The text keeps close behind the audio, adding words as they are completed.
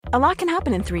A lot can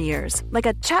happen in 3 years, like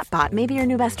a chatbot may be your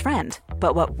new best friend.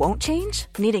 But what won't change?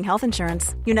 Needing health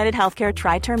insurance. United Healthcare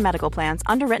Tri-Term Medical Plans,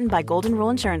 underwritten by Golden Rule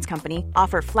Insurance Company,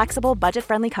 offer flexible,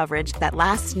 budget-friendly coverage that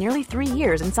lasts nearly 3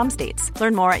 years in some states.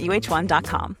 Learn more at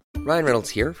uh1.com. Ryan Reynolds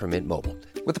here from Mint Mobile.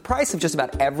 With the price of just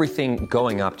about everything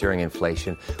going up during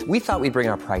inflation, we thought we'd bring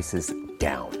our prices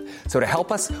down. So to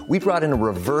help us, we brought in a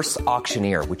reverse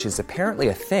auctioneer, which is apparently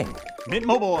a thing. Mint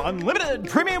Mobile Unlimited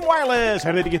Premium Wireless.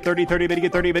 How to get 30, 30, bit to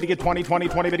get 30, bit to get 20, 20,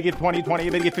 20, bit to get 20, 20,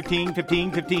 bit to get 15,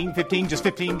 15, 15, 15, just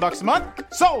 $15 a month?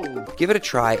 Sold! Give it a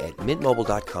try at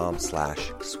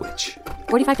mintmobile.com/switch.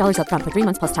 $45 up front for 3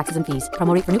 months plus taxes and fees.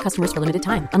 Promo rate for new customers for limited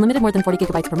time. Unlimited more than 40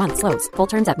 gigabytes per month. Slows full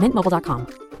terms at mintmobile.com.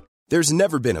 There's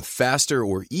never been a faster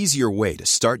or easier way to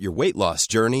start your weight loss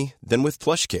journey than with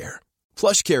PlushCare.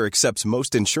 PlushCare accepts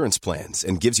most insurance plans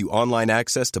and gives you online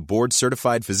access to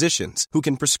board-certified physicians who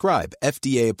can prescribe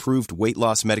FDA-approved weight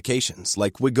loss medications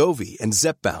like Wegovy and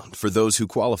Zepbound for those who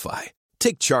qualify.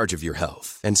 Take charge of your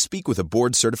health and speak with a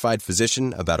board-certified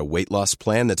physician about a weight loss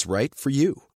plan that's right for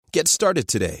you. Get started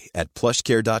today at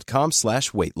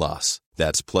plushcare.com/weight loss.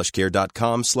 That's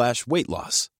plushcare.com/weight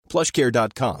loss.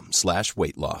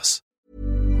 plushcare.com/weight loss.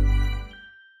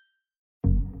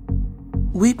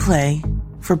 We play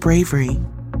for bravery.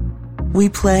 We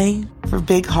play for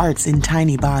big hearts in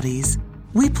tiny bodies.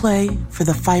 We play for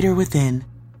the fighter within.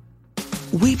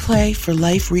 We play for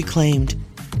life reclaimed,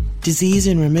 disease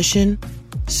in remission,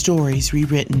 stories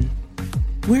rewritten.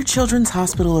 We're Children's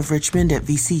Hospital of Richmond at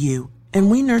VCU,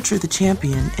 and we nurture the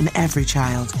champion in every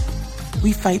child.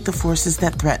 We fight the forces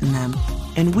that threaten them,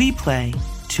 and we play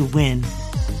to win.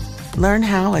 Learn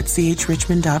how at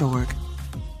chrichmond.org.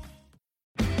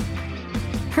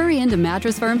 Hurry into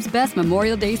Mattress Firm's best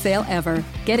Memorial Day sale ever.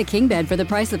 Get a king bed for the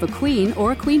price of a queen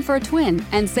or a queen for a twin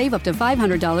and save up to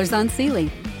 $500 on Sealy.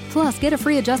 Plus, get a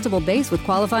free adjustable base with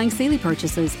qualifying Sealy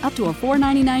purchases up to a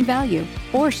 $499 value.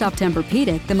 Or shop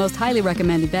Tempur-Pedic, the most highly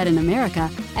recommended bed in America,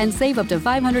 and save up to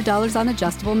 $500 on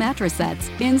adjustable mattress sets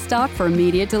in stock for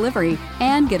immediate delivery.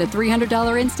 And get a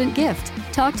 $300 instant gift.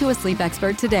 Talk to a sleep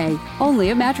expert today, only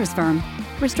at Mattress Firm.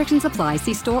 Restrictions apply.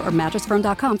 See store or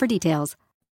mattressfirm.com for details.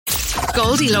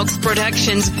 Goldilocks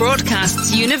Productions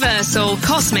broadcasts universal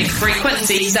cosmic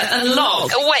frequencies that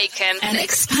unlock, awaken, and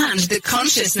expand the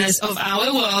consciousness of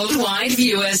our worldwide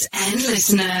viewers and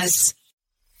listeners.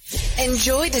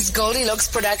 Enjoy this Goldilocks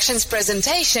Productions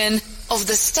presentation of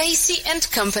the Stacey and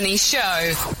Company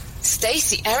Show.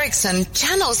 Stacey Erickson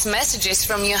channels messages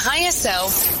from your higher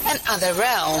self and other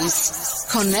realms.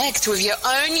 Connect with your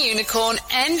own unicorn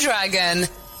and dragon.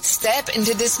 Step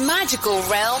into this magical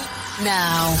realm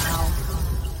now.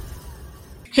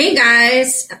 Hey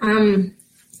guys, I'm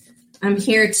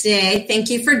here today.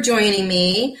 Thank you for joining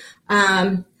me.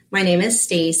 My name is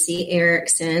Stacey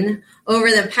Erickson.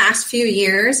 Over the past few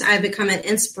years, I've become an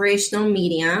inspirational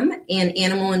medium and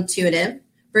animal intuitive,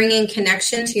 bringing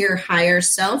connection to your higher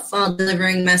self while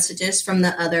delivering messages from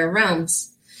the other realms.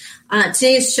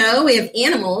 Today's show, we have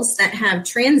animals that have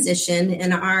transitioned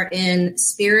and are in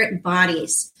spirit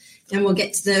bodies. And we'll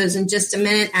get to those in just a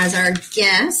minute as our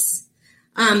guests.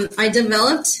 I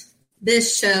developed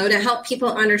this show to help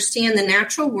people understand the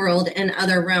natural world and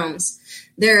other realms.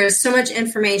 There is so much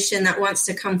information that wants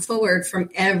to come forward from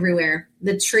everywhere.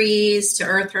 The trees, to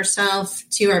Earth herself,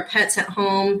 to our pets at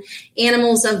home,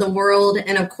 animals of the world,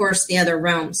 and of course the other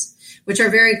realms, which are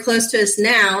very close to us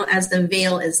now as the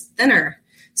veil is thinner.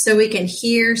 So we can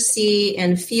hear, see,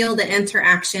 and feel the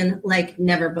interaction like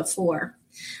never before.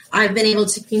 I've been able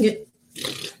to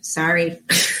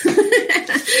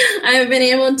I've been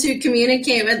able to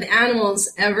communicate with animals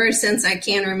ever since I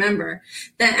can remember.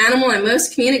 The animal I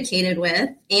most communicated with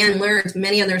and learned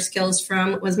many other skills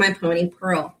from was my pony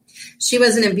Pearl. She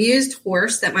was an abused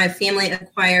horse that my family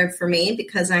acquired for me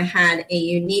because I had a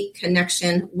unique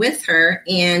connection with her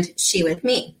and she with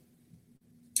me.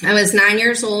 I was 9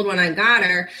 years old when I got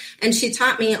her, and she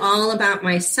taught me all about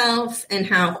myself and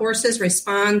how horses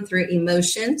respond through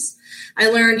emotions. I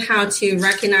learned how to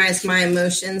recognize my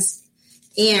emotions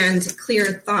and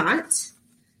clear thought.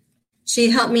 She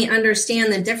helped me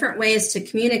understand the different ways to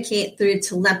communicate through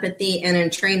telepathy and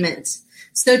entrainment.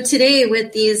 So today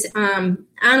with these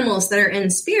animals that are in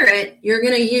spirit, you're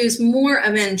going to use more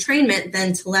of entrainment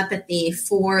than telepathy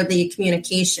for the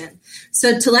communication.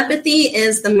 So telepathy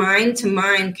is the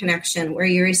mind-to-mind connection where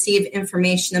you receive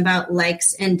information about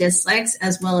likes and dislikes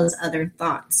as well as other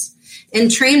thoughts.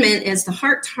 Entrainment is the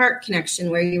heart-to-heart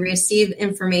connection where you receive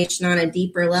information on a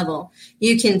deeper level.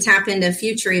 You can tap into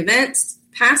future events,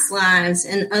 past lives,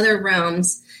 and other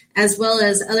realms, as well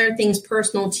as other things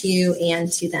personal to you and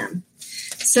to them.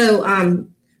 So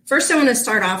first I want to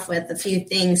start off with a few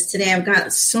things today. I've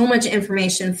got so much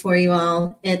information for you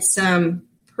all. It's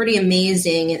pretty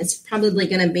amazing. It's probably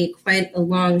going to be quite a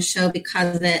long show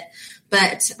because of it.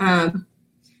 But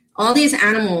all these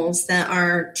animals that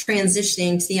are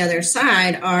transitioning to the other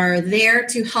side are there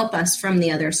to help us from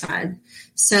the other side.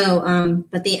 So,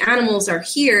 but the animals are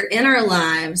here in our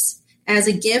lives as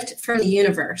a gift from the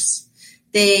universe.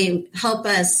 They help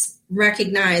us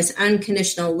recognize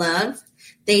unconditional love.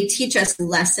 They teach us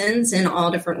lessons in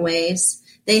all different ways.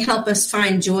 They help us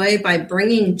find joy by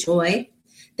bringing joy.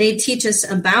 They teach us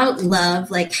about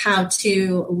love, like how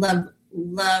to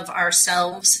love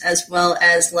ourselves as well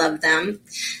as love them.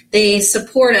 They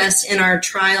support us in our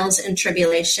trials and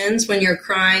tribulations. When you're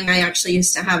crying, I actually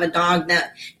used to have a dog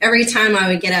that every time I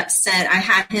would get upset, I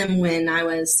had him when I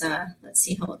was, let's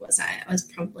see, how old was I? I was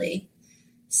probably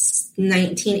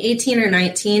 18 or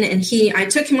 19. And I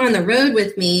took him on the road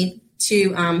with me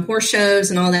to horse shows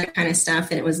and all that kind of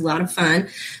stuff. And it was a lot of fun.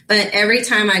 But every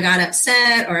time I got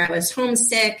upset or I was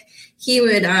homesick, he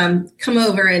would come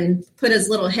over and put his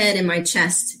little head in my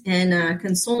chest and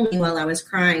console me while I was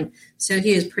crying. So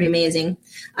he was pretty amazing.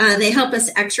 They help us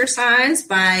exercise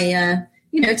by,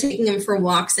 taking them for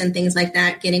walks and things like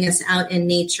that, getting us out in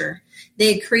nature.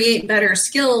 They create better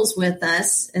skills with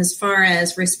us as far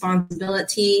as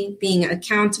responsibility, being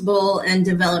accountable, and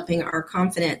developing our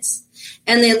confidence.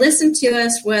 And they listen to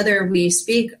us whether we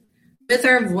speak with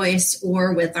our voice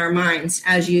or with our minds.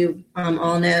 As you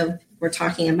all know, we're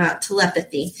talking about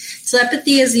telepathy.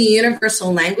 Telepathy is a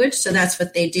universal language, so that's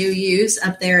what they do use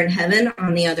up there in heaven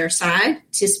on the other side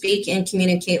to speak and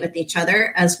communicate with each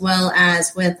other as well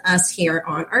as with us here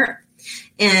on Earth.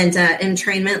 And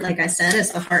entrainment, like I said,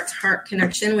 is the heart-to-heart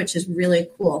connection, which is really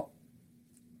cool.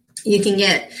 You can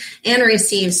get and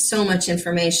receive so much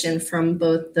information from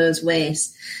both those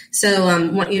ways. So I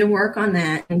want you to work on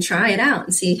that and try it out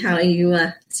and see how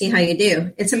you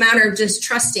do. It's a matter of just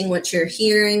trusting what you're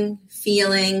hearing,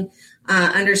 feeling,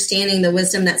 understanding the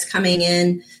wisdom that's coming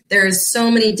in. There's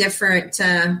so many different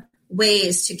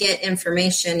ways to get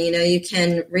information. You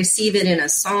can receive it in a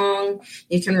song.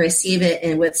 You can receive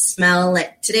it with smell.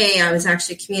 Like today, I was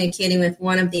actually communicating with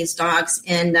one of these dogs,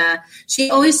 and she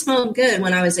always smelled good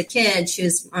when I was a kid. She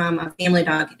was a family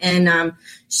dog, and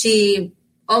she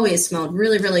always smelled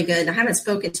really, really good. I haven't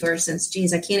spoken to her since,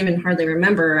 I can't even hardly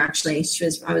remember her, actually.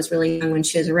 I was really young when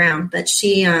she was around, but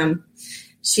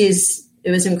it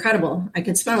was incredible. I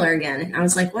could smell her again. And I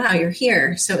was like, wow, you're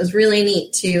here. So it was really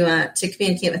neat to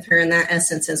communicate with her in that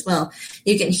essence as well.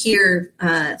 You can hear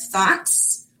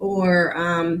thoughts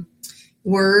or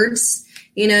words.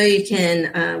 You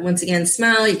can, once again,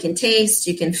 smell, you can taste,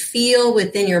 you can feel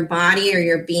within your body or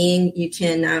your being. You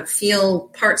can feel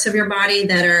parts of your body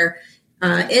that are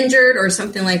injured or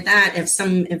something like that.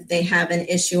 If they have an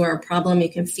issue or a problem, you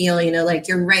can feel, like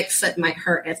your right foot might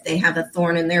hurt if they have a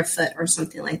thorn in their foot or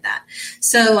something like that.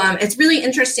 So it's really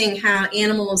interesting how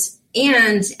animals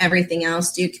and everything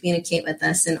else do communicate with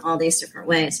us in all these different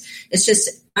ways. It's just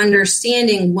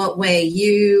understanding what way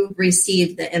you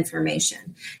receive the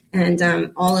information. And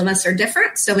all of us are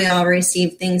different, so we all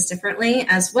receive things differently,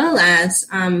 as well as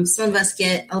some of us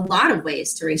get a lot of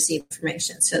ways to receive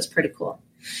information. So it's pretty cool.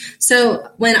 So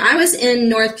when I was in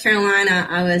North Carolina,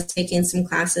 I was taking some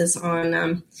classes on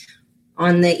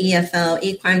the EFL,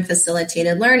 Equine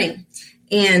Facilitated Learning.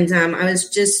 And I was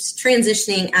just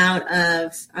transitioning out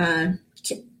of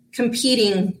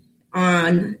competing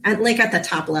at the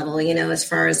top level, as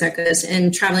far as that goes,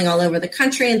 and traveling all over the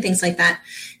country and things like that.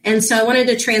 And so I wanted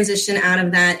to transition out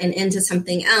of that and into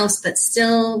something else, but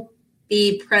still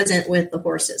be present with the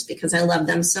horses because I love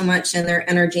them so much and their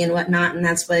energy and whatnot. And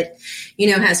that's what,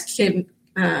 has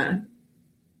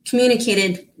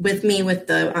communicated with me with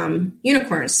the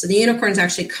unicorns. So the unicorns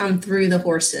actually come through the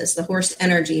horses, the horse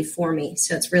energy for me.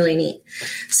 So it's really neat.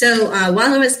 So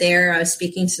while I was there, I was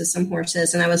speaking to some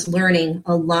horses and I was learning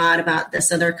a lot about this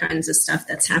other kinds of stuff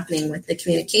that's happening with the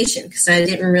communication because I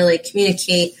didn't really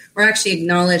communicate or actually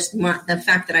acknowledge the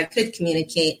fact that I could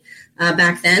communicate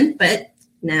back then. But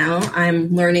now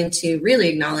I'm learning to really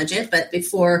acknowledge it, but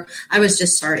before I was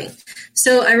just starting.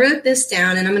 So I wrote this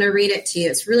down and I'm going to read it to you.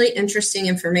 It's really interesting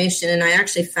information. And I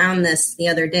actually found this the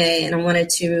other day and I wanted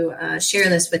to share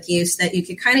this with you so that you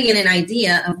could kind of get an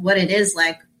idea of what it is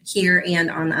like here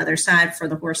and on the other side for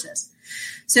the horses.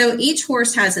 So each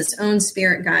horse has its own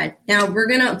spirit guide. Now we're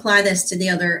going to apply this to the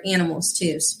other animals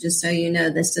too. So just so you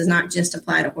know, this does not just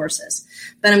apply to horses,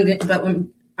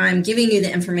 I'm giving you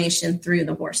the information through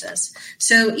the horses.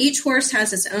 So each horse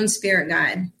has its own spirit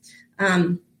guide.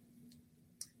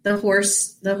 the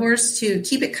horse to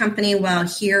keep it company while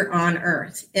here on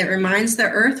earth. It reminds the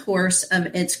earth horse of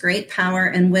its great power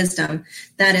and wisdom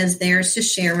that is theirs to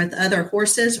share with other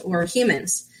horses or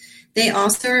humans. They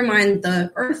also remind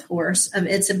the earth horse of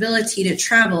its ability to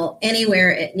travel anywhere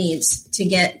it needs to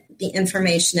get the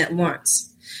information it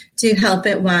wants to help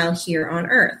it while here on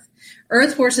earth.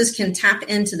 Earth horses can tap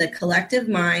into the collective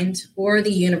mind or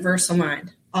the universal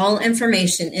mind. All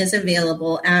information is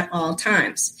available at all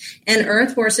times, and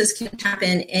earth horses can tap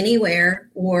in anywhere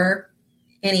or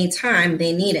anytime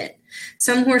they need it.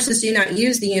 Some horses do not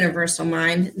use the universal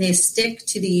mind. They stick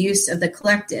to the use of the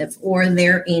collective or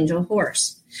their angel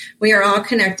horse. We are all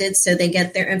connected, so they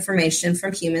get their information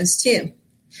from humans too.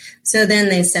 So then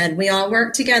they said, we all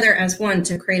work together as one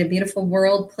to create a beautiful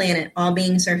world, planet. All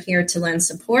beings are here to lend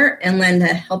support and lend a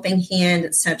helping hand,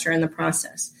 etc. in the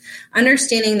process.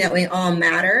 Understanding that we all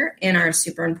matter and are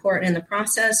super important in the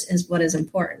process is what is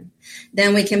important.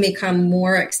 Then we can become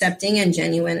more accepting and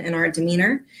genuine in our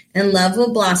demeanor, and love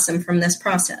will blossom from this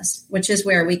process, which is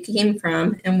where we came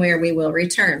from and where we will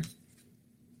return.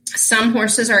 Some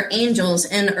horses are angels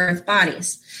in earth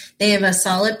bodies. They have a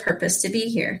solid purpose to be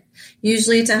here,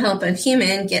 usually to help a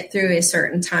human get through a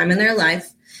certain time in their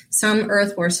life. Some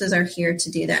earth horses are here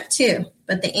to do that too.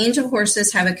 But the angel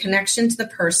horses have a connection to the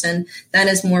person that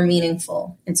is more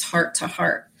meaningful. It's heart to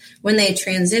heart. When they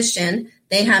transition,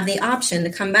 they have the option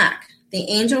to come back. The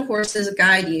angel horses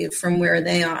guide you from where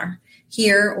they are,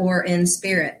 here or in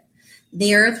spirit.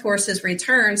 The earth horses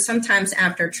return sometimes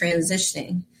after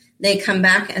transitioning. They come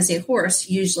back as a horse,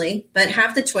 usually, but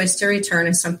have the choice to return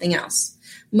as something else.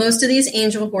 Most of these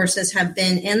angel horses have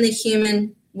been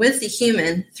with the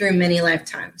human through many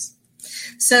lifetimes.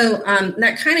 So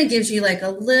that kind of gives you like a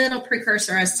little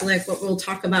precursor as to like what we'll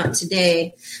talk about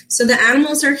today. So the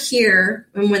animals are here,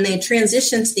 and when they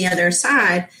transition to the other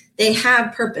side, they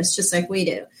have purpose just like we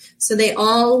do. So they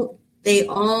all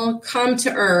come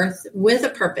to earth with a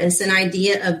purpose, an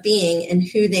idea of being and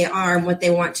who they are and what they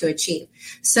want to achieve.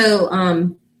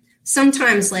 So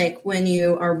sometimes like when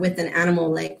you are with an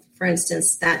animal, like for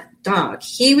instance, that dog,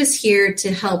 he was here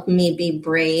to help me be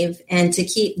brave and to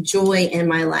keep joy in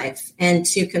my life and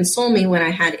to console me when I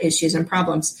had issues and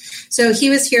problems. So he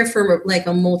was here for like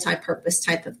a multi-purpose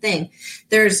type of thing.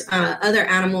 There's other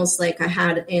animals, like I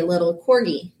had a little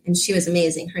corgi, and she was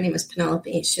amazing. Her name was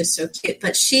Penelope. She was so cute,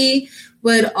 but she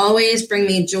would always bring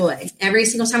me joy. Every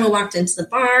single time I walked into the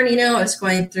barn, I was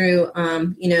going through,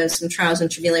 some trials and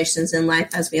tribulations in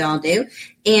life, as we all do.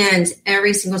 And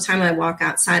every single time I walk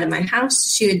outside of my house,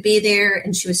 she would be there,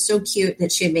 and she was so cute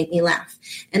that she would make me laugh.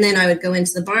 And then I would go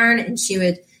into the barn, and she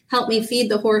would help me feed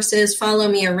the horses, follow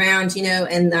me around,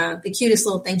 and the cutest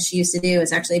little thing she used to do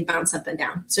is actually bounce up and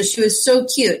down. So she was so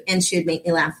cute, and she would make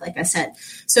me laugh, like I said.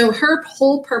 So her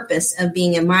whole purpose of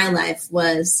being in my life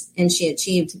was, and she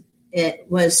achieved it,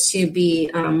 was to be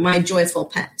my joyful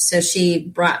pet. So she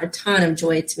brought a ton of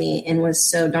joy to me and was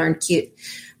so darn cute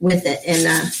with it. And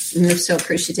I'm so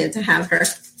appreciative to have her.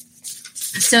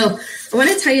 So I want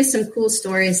to tell you some cool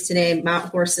stories today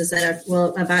about horses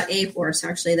about a horse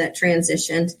actually that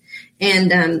transitioned.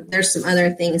 And there's some other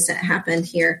things that happened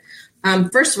here.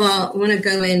 First of all, I want to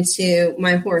go into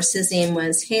my horse. His name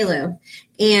was Halo.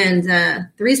 And the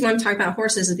reason why I'm talking about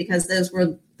horses is because those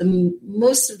were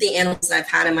most of the animals I've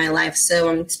had in my life.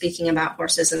 So I'm speaking about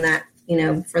horses and that,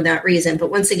 for that reason. But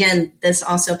once again, this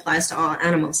also applies to all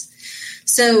animals.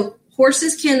 So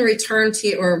horses can return to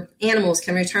you, or animals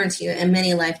can return to you in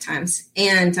many lifetimes.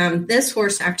 And this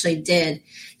horse actually did.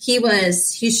 He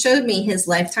showed me his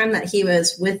lifetime that he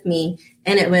was with me.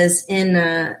 And it was in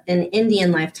an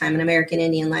Indian lifetime, an American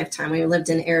Indian lifetime. We lived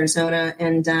in Arizona,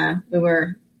 and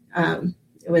it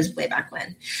was way back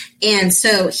when. And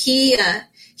so he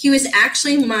was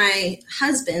actually my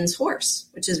husband's horse,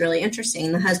 which is really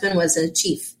interesting. The husband was a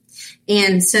chief.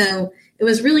 And so it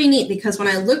was really neat because when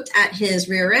I looked at his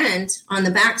rear end, on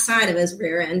the back side of his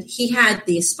rear end, he had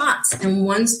these spots, and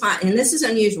one spot, and this is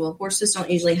unusual. Horses don't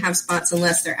usually have spots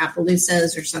unless they're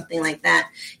Appaloosas or something like that.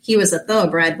 He was a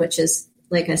thoroughbred, which is,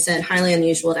 like I said, highly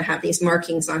unusual to have these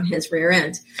markings on his rear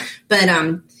end. But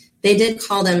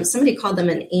somebody called them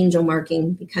an angel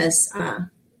marking because,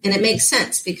 and it makes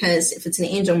sense because if it's an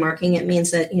angel marking, it means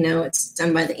that, it's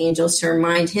done by the angels to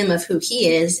remind him of who he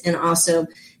is and also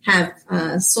have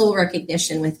soul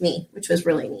recognition with me, which was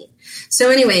really neat. So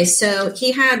anyway, so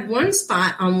he had one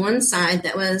spot on one side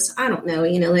that was, I don't know,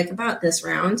 like about this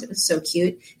round. It was so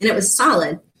cute, and it was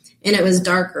solid, and it was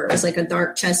darker. It was like a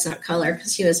dark chestnut color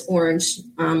because he was orange,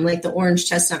 like the orange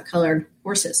chestnut colored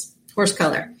horse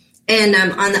color. And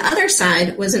on the other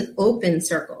side was an open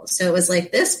circle. So it was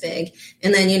like this big,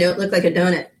 and then, it looked like a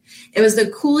donut. It was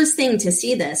the coolest thing to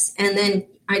see this. And then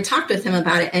I talked with him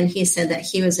about it, and he said that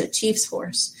he was a chief's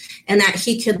horse and that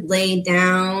he could lay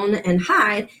down and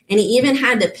hide. And he even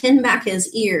had to pin back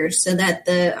his ears so that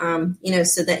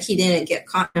so that he didn't get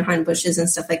caught behind bushes and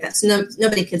stuff like that. So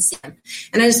nobody could see him.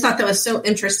 And I just thought that was so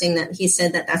interesting that he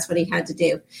said that that's what he had to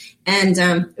do. And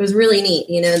it was really neat,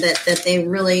 that they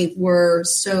really were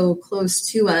so close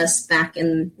to us back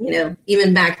in,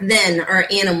 even back then, our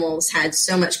animals had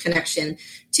so much connection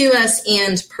to us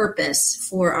and purpose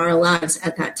for our lives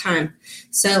at that time.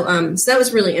 So that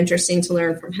was really interesting to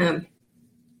learn from him.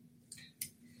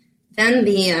 Then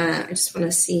I just want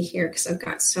to see here because I've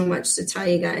got so much to tell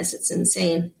you guys. It's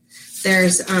insane.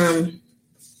 There's,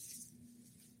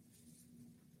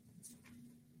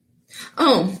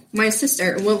 my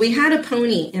sister. Well, we had a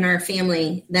pony in our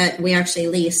family that we actually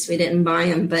leased. We didn't buy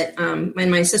him, but when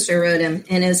my sister rode him,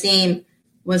 and his name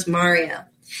was Mario.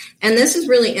 And this is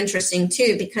really interesting,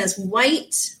 too, because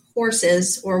white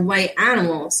horses or white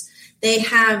animals, they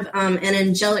have an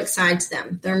angelic side to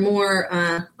them. They're more,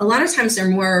 a lot of times they're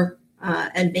more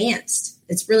advanced.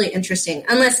 It's really interesting,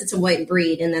 unless it's a white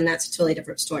breed, and then that's a totally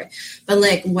different story. But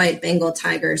like white Bengal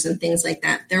tigers and things like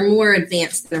that, they're more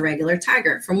advanced than a regular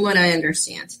tiger, from what I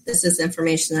understand. This is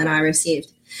information that I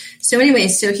received. So anyway,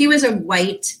 so he was a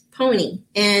white pony,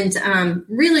 and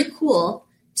really cool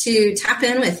to tap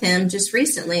in with him just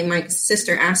recently. My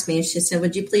sister asked me, she said,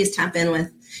 would you please tap in with,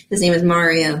 his name is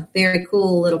Mario, very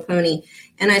cool little pony.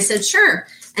 And I said, sure.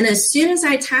 And as soon as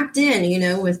I tapped in,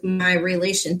 with my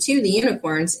relation to the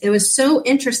unicorns, it was so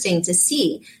interesting to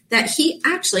see that he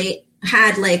actually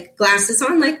had like glasses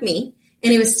on like me,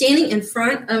 and he was standing in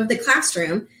front of the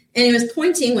classroom, and he was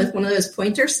pointing with one of those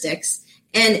pointer sticks,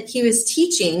 and he was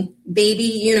teaching baby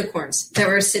unicorns that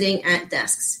were sitting at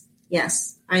desks.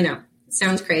 Yes, I know.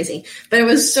 Sounds crazy, but it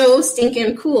was so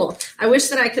stinking cool. I wish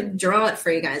that I could draw it for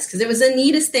you guys because it was the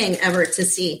neatest thing ever to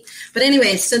see. But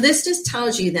anyway, so this just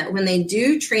tells you that when they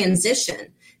do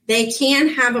transition, they can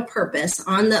have a purpose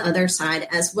on the other side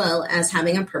as well as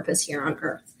having a purpose here on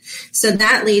Earth. So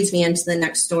that leads me into the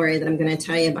next story that I'm going to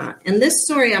tell you about. And this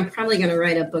story I'm probably going to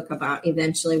write a book about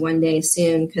eventually one day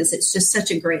soon because it's just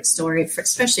such a great story,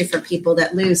 especially for people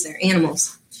that lose their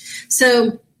animals.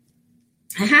 So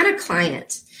I had a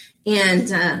client.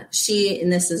 And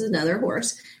and this is another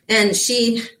horse, and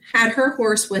she had her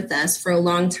horse with us for a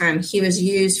long time. He was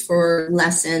used for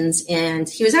lessons, and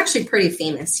he was actually pretty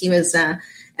famous. He was,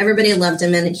 everybody loved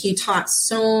him, and he taught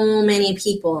so many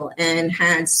people and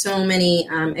had so many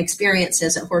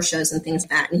experiences at horse shows and things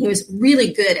like that. And he was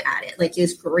really good at it. Like, he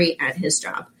was great at his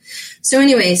job. So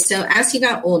anyway, so as he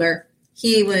got older,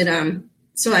 he would,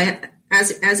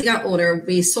 as he got older,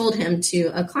 we sold him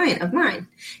to a client of mine.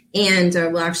 And,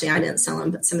 actually, I didn't sell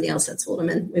him, but somebody else had sold him,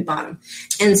 and we bought him.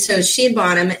 And so she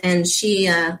bought him, and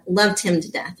she loved him to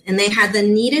death. And they had the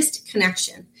neatest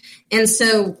connection. And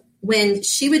so when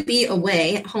she would be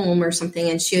away at home or something,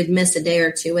 and she would miss a day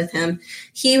or two with him,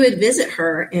 he would visit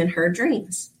her in her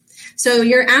dreams. So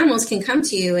your animals can come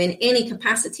to you in any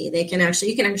capacity. You can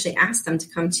actually ask them to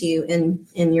come to you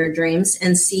in your dreams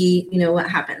and see, what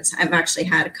happens. I've actually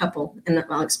had a couple, and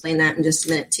I'll explain that in just a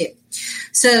minute too.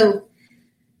 So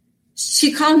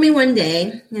she called me one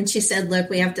day, and she said, look,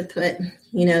 we have to put,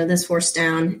 this horse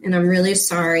down, and I'm really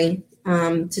sorry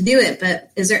to do it,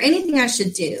 but is there anything I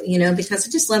should do, because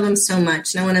I just love him so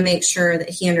much, and I want to make sure that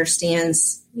he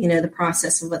understands, the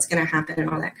process of what's going to happen and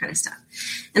all that kind of stuff.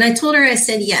 And I told her, I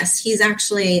said, yes, he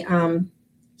actually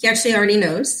already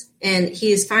knows, and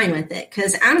he's fine with it,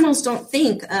 because animals don't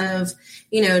think of,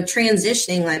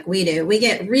 transitioning like we do. We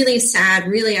get really sad,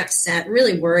 really upset,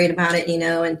 really worried about it,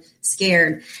 and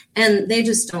scared, and they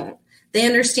just don't. They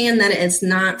understand that it's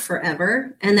not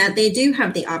forever, and that they do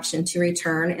have the option to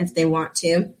return if they want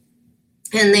to.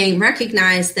 And they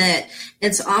recognize that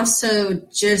it's also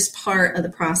just part of the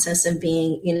process of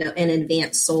being, an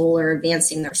advanced soul or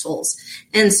advancing their souls,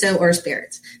 or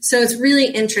spirits. So it's really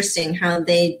interesting how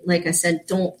they, like I said,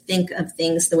 don't think of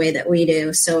things the way that we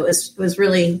do. So it was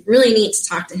really, really neat to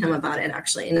talk to him about it,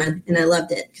 actually. And I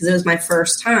loved it because it was my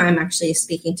first time actually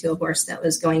speaking to a horse that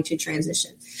was going to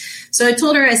transition. So I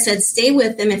told her, I said, stay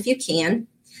with him if you can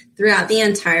throughout the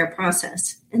entire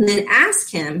process, and then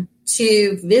ask him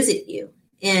to visit you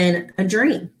in a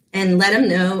dream and let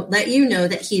you know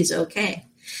that he's okay.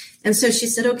 And so she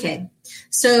said, okay.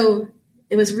 So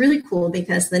it was really cool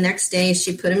because the next day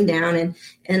she put him down,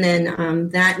 and then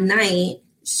that night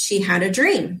she had a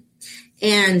dream,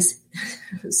 and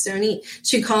it was so neat.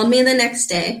 She called me the next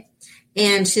day,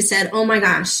 and she said, oh my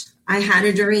gosh, I had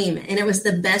a dream, and it was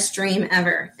the best dream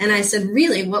ever. And I said,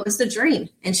 really, what was the dream?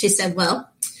 And she said,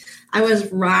 well, I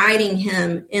was riding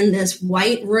him in this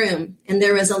white room, and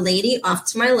there was a lady off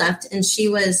to my left, and she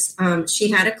was,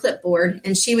 she had a clipboard,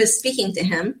 and she was speaking to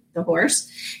him, the horse,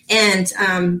 and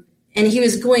he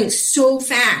was going so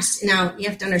fast. Now, you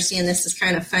have to understand, this is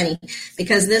kind of funny,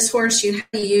 because this horse, you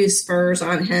had to use spurs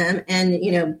on him and,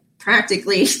 you know,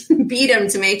 practically beat him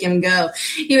to make him go.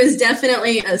 He was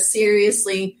definitely a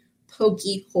seriously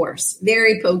pokey horse,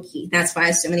 very pokey. That's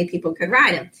why so many people could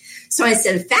ride him. So I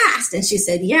said, fast. And she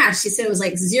said, yeah. She said it was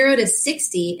like 0 to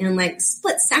 60 in like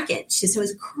split second. She said it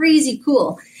was crazy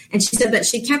cool. And she said, but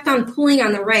she kept on pulling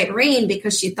on the right rein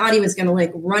because she thought he was going to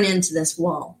like run into this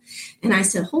wall. And I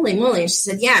said, holy moly. And she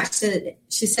said, yeah.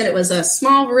 She said it was a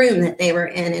small room that they were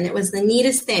in, and it was the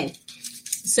neatest thing.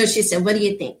 So she said, what do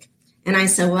you think? And I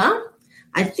said, well,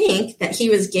 I think that he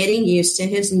was getting used to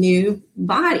his new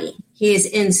body. He is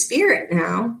in spirit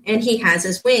now, and he has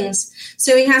his wings.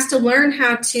 So he has to learn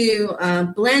how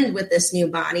to blend with this new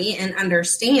body and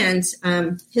understand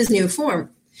his new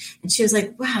form. And she was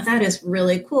like, wow, that is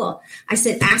really cool. I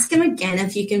said, ask him again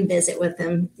if you can visit with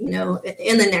him, you know,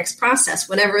 in the next process,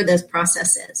 whatever this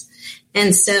process is.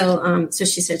 And so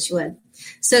she said she would.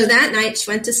 So that night she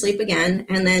went to sleep again.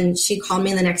 And then she called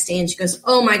me the next day and she goes,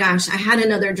 oh my gosh, I had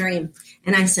another dream.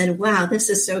 And I said, wow, this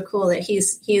is so cool that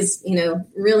he's, you know,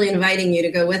 really inviting you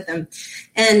to go with him.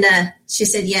 And she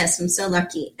said, yes, I'm so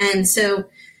lucky. And so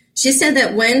she said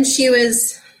that when she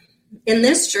was in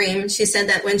this dream, she said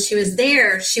that when she was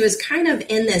there, she was kind of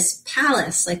in this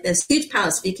palace, like this huge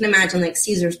palace. If you can imagine, like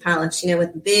Caesar's palace, you know,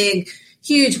 with big,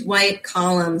 huge white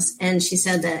columns. And she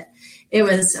said that it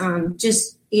was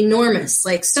just enormous,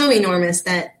 like so enormous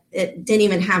that it didn't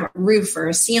even have a roof or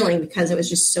a ceiling because it was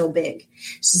just so big.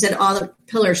 She said all the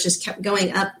pillars just kept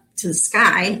going up to the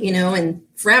sky, you know, and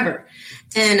forever.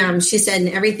 And she said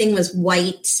everything was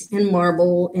white and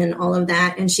marble and all of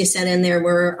that. And she said, and there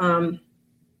were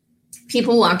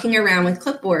people walking around with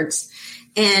clipboards.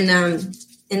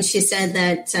 And she said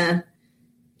that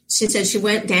she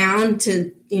went down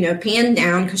to, you know, pan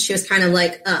down because she was kind of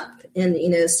like up and, you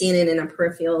know, seeing it in a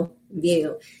peripheral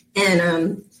view.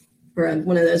 And or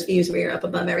one of those views where you're up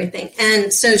above everything.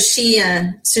 And so she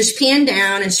panned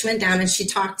down and she went down and she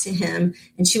talked to him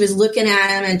and she was looking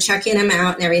at him and checking him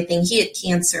out and everything. He had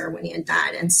cancer when he had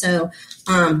died. And so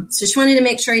she wanted to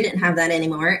make sure he didn't have that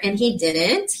anymore. And he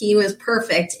didn't. He was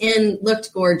perfect and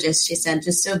looked gorgeous. She said,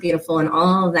 just so beautiful. And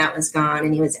all of that was gone.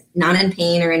 And he was not in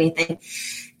pain or anything.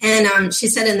 And she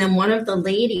said, and then one of the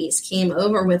ladies came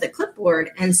over with a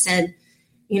clipboard and said,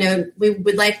 you know, we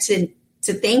would like to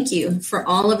thank you for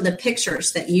all of the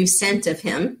pictures that you sent of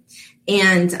him.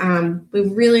 And we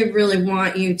really, really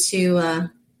want you to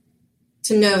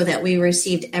know that we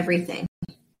received everything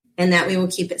and that we will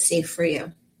keep it safe for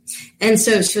you. And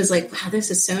so she was like, wow,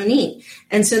 this is so neat.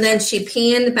 And so then she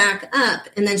panned back up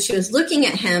and then she was looking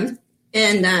at him.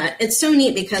 And it's so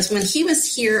neat because when he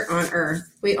was here on earth,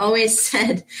 I always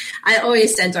said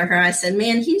to her, I said,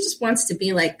 man, he just wants to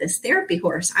be like this therapy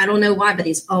horse. I don't know why, but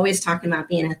he's always talking about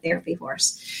being a therapy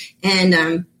horse.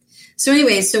 And so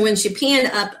anyway, so when she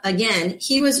panned up again,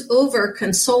 he was over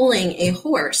consoling a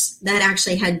horse that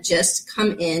actually had just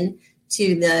come in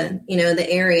to the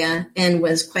area and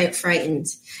was quite frightened.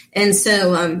 And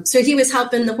so he was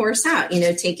helping the horse out,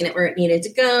 taking it where it needed to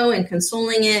go and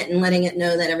consoling it and letting it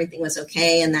know that everything was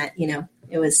okay and that,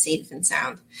 it was safe and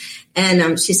sound.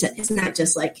 And she said, isn't that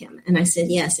just like him? And I said,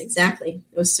 yes, exactly.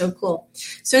 It was so cool.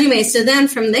 So anyway, so then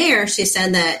from there, she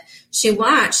said that she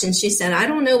watched and she said, I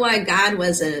don't know why God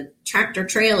was a tractor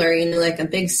trailer, like a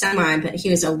big semi, but he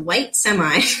was a white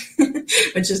semi,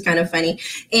 which is kind of funny.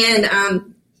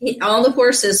 And, all the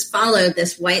horses followed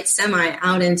this white semi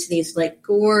out into these like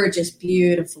gorgeous,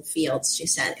 beautiful fields. She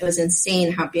said it was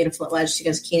insane how beautiful it was. She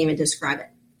goes, can't even describe it.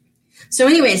 So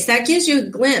anyways, that gives you a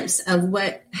glimpse of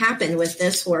what happened with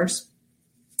this horse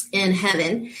in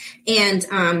heaven.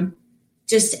 And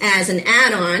just as an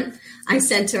add-on, I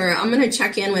said to her, I'm going to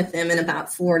check in with them in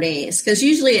about 4 days because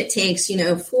usually it takes,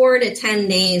 4 to 10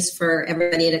 days for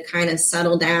everybody to kind of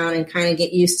settle down and kind of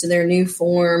get used to their new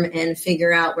form and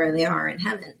figure out where they are in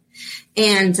heaven.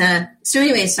 And so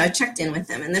I checked in with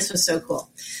them and this was so cool.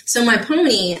 So my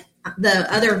pony,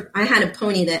 I had a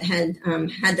pony that had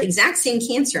had the exact same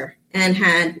cancer and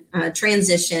had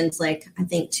transitioned like, I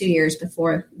think 2 years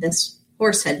before this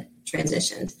horse had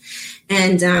transitioned.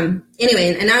 And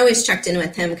and I always checked in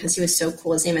with him because he was so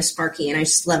cool. His name is Sparky, and I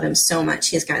just love him so much.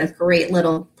 He's got a great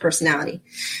little personality.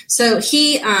 So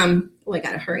he, I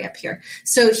got to hurry up here.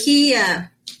 So he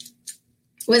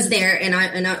was there, and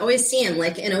I always see him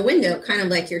like in a window, kind of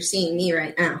like you're seeing me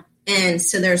right now. And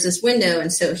so there's this window,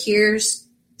 and so here's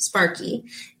Sparky,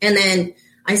 and then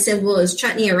I said, well, is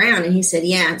Chutney around? And he said,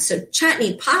 yeah. So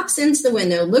Chutney pops into the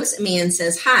window, looks at me and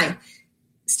says, hi,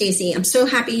 Stacy, I'm so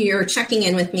happy you're checking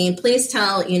in with me. Please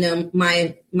tell,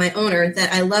 my owner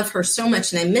that I love her so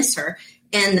much and I miss her.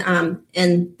 And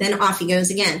then off he goes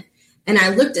again. And I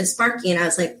looked at Sparky and I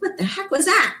was like, what the heck was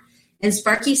that? And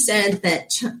Sparky said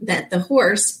that the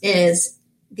horse is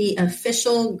the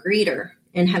official greeter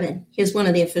in heaven. He's one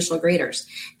of the official greeters.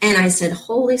 And I said,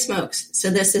 holy smokes. So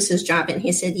this is his job. And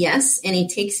he said, yes. And he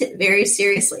takes it very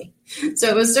seriously. So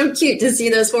it was so cute to see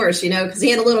this horse, because he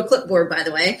had a little clipboard, by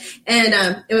the way.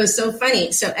 And it was so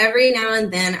funny. So every now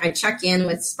and then I check in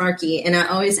with Sparky and I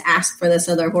always ask for this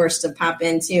other horse to pop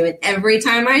in too. And every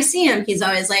time I see him, he's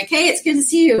always like, hey, it's good to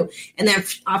see you. And then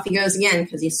off he goes again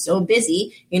because he's so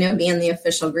busy, being the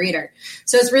official greeter.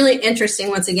 So it's really interesting,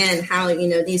 once again, how,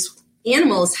 these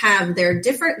animals have their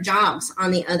different jobs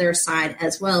on the other side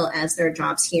as well as their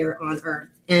jobs here on Earth.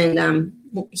 And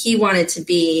he wanted to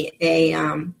be a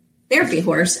therapy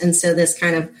horse, and so this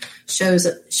kind of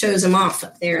shows him off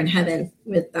up there in heaven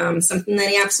with something that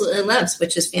he absolutely loves,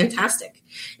 which is fantastic.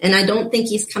 And I don't think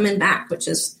he's coming back, which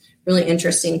is really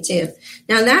interesting too.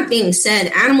 Now, that being said,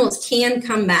 animals can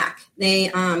come back. They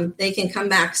can come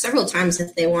back several times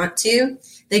if they want to.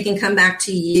 They can come back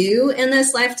to you in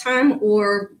this lifetime,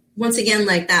 or once again,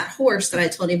 like that horse that I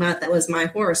told you about, that was my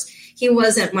horse. He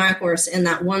wasn't my horse in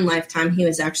that one lifetime. He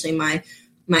was actually my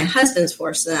husband's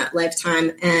horse in that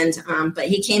lifetime. And, but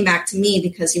he came back to me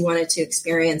because he wanted to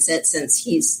experience it since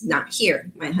he's not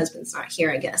here. My husband's not here,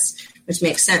 I guess, which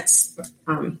makes sense.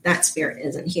 That spirit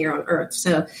isn't here on Earth.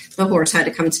 So the horse had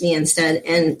to come to me instead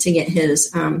and to get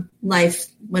his life,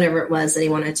 whatever it was that he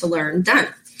wanted to learn, done.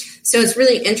 So it's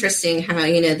really interesting how,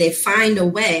 they find a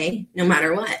way no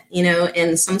matter what,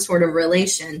 in some sort of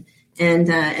relation. And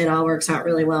it all works out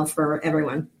really well for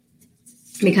everyone,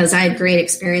 because I had great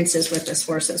experiences with this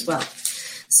horse as well.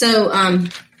 So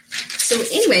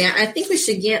anyway, I think we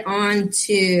should get on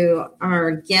to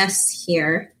our guests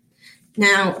here.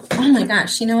 Now, oh my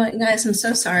gosh, you know what, you guys, I'm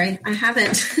so sorry. I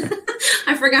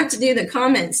forgot to do the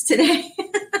comments today.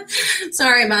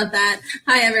 Sorry about that.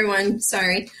 Hi, everyone.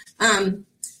 Sorry.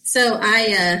 So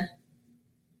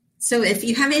if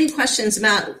you have any questions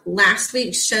about last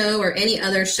week's show or any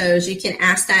other shows, you can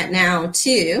ask that now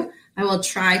too. I will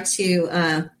try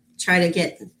to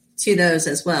get to those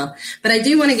as well. But I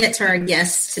do want to get to our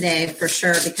guests today for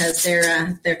sure, because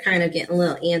they're kind of getting a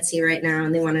little antsy right now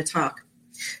and they want to talk.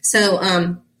 So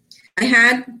I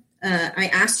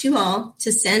asked you all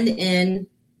to send in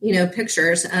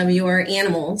pictures of your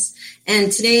animals,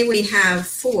 and today we have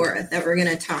 4 that we're going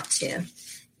to talk to.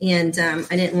 And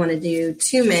I didn't want to do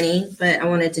too many, but I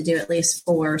wanted to do at least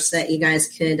 4 so that you guys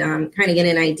could kind of get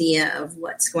an idea of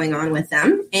what's going on with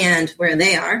them and where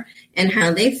they are and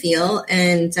how they feel,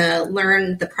 and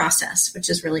learn the process, which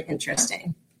is really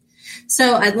interesting.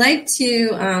 So I'd like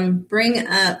to bring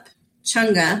up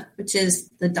Chunga, which is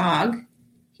the dog.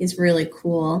 He's really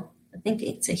cool. I think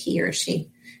it's a he or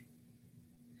she.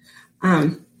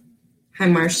 Hi,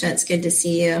 Marcia. It's good to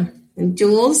see you. And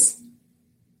Jules.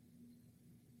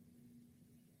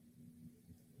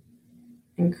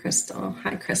 And Crystal.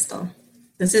 Hi, Crystal.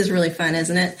 This is really fun,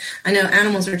 isn't it? I know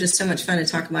animals are just so much fun to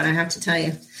talk about, I have to tell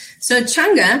you. So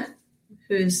Chunga,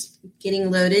 who's getting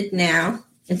loaded now.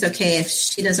 It's okay if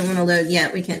she doesn't want to load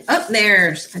yet. We can,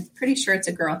 there's, I'm pretty sure it's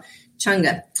a girl,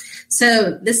 Chunga.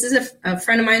 So this is a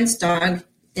friend of mine's dog,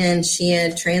 and she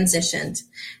had transitioned.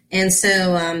 And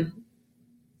so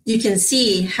you can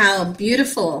see how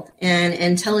beautiful and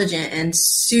intelligent and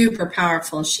super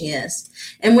powerful she is.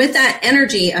 And with that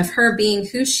energy of her being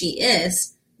who she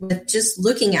is, with just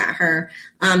looking at her,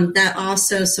 that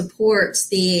also supports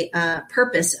the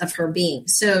purpose of her being.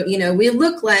 So, we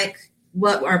look like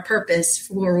what our purpose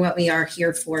for what we are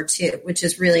here for too, which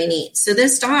is really neat. So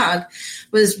this dog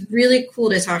was really cool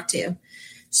to talk to.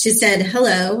 She said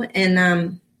hello,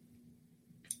 and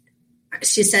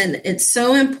she said, it's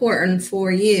so important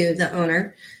for you, the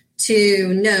owner,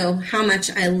 to know how much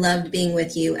I loved being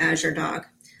with you as your dog.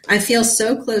 I feel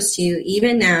so close to you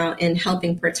even now in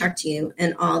helping protect you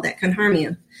and all that can harm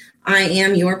you. I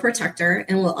am your protector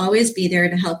and will always be there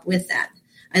to help with that.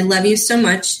 I love you so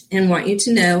much and want you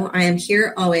to know I am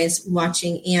here always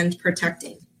watching and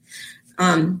protecting.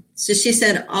 So she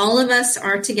said, all of us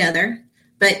are together,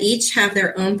 but each have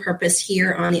their own purpose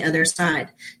here on the other side.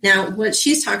 Now, what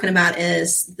she's talking about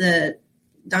is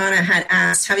Donna had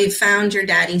asked, have you found your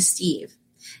daddy, Steve?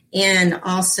 And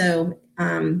also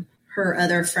her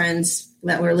other friends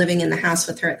that were living in the house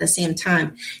with her at the same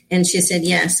time. And she said,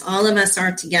 yes, all of us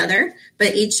are together,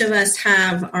 but each of us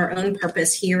have our own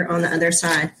purpose here on the other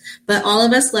side. But all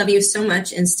of us love you so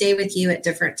much and stay with you at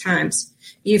different times.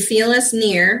 You feel us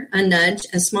near, a nudge,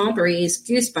 a small breeze,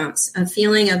 goosebumps, a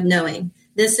feeling of knowing.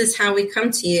 This is how we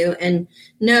come to you and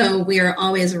know we are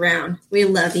always around. We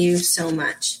love you so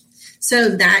much. So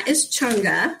that is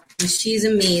Chunga. She's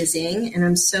amazing, and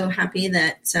I'm so happy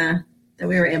that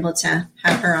we were able to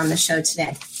have her on the show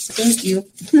today. So thank you.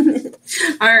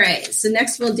 All right, so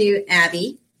next we'll do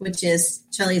Abby, which is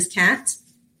Chelly's cat.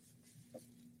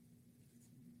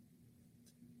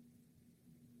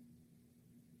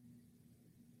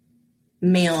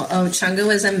 Male. Oh, Chunga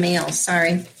was a male.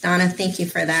 Sorry. Donna, thank you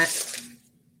for that.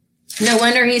 No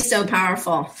wonder he's so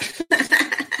powerful.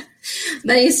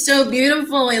 But he's so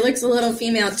beautiful. He looks a little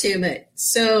female too, but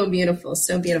so beautiful,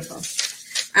 so beautiful.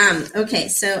 Okay,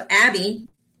 so Abby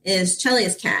is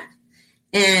Chelly's cat.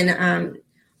 And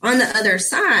on the other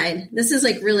side, this is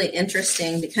like really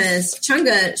interesting because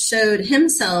Chunga showed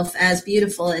himself as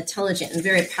beautiful, intelligent, and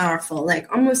very powerful,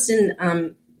 like almost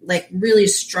in like really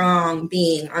strong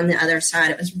being on the other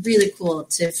side. It was really cool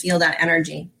to feel that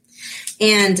energy.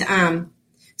 And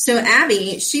so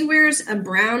Abby, she wears a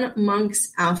brown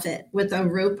monk's outfit with a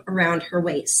rope around her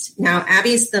waist. Now,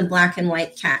 Abby's the black and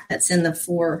white cat that's in the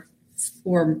forward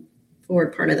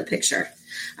part of the picture.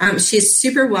 She's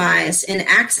super wise and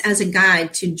acts as a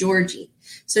guide to Georgie.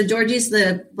 So Georgie's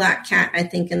the black cat, I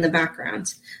think, in the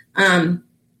background.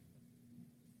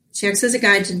 She acts as a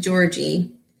guide to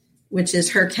Georgie, which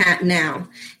is her cat now.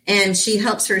 And she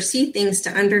helps her see things to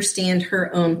understand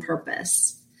her own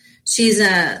purpose.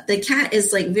 The cat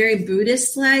is like very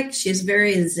Buddhist-like. She's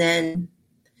very Zen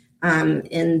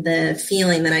in the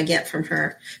feeling that I get from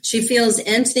her. She feels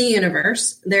into the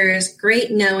universe. There is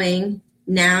great knowing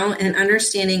now and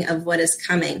understanding of what is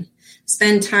coming.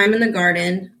 Spend time in the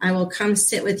garden. I will come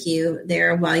sit with you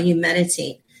there while you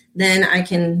meditate. Then I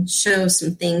can show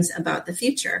some things about the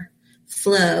future.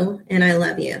 Flow, and I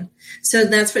love you. So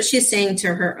that's what she's saying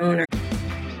to her owner.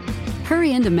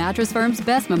 Hurry into Mattress Firm's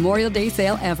best Memorial Day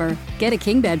sale ever. Get a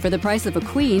king bed for the price of a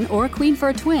queen or a queen for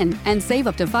a twin and save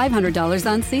up to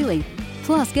 $500 on Sealy.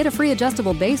 Plus, get a free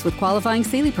adjustable base with qualifying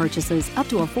Sealy purchases up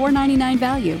to a $499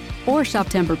 value. Or shop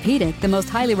Tempur-Pedic, the most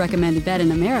highly recommended bed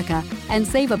in America, and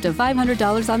save up to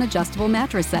 $500 on adjustable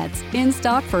mattress sets in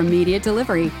stock for immediate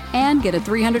delivery. And get a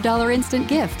 $300 instant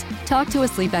gift. Talk to a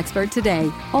sleep expert today,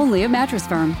 only at Mattress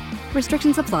Firm.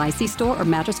 Restrictions apply. See store or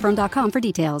mattressfirm.com for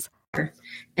details.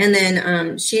 And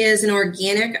then she has an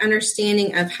organic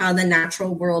understanding of how the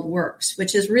natural world works,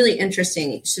 which is really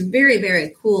interesting. She's a very,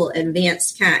 very cool,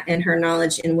 advanced cat in her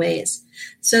knowledge and ways.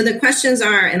 So the questions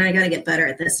are, and I got to get better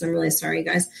at this. I'm really sorry,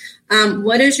 guys.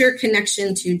 What is your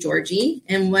connection to Georgie,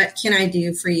 and what can I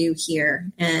do for you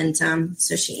here? And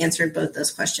so she answered both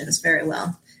those questions very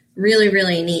well. Really,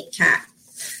 really neat cat.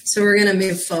 So we're going to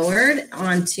move forward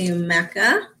on to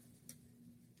Mecca.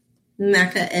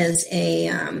 Mecca is a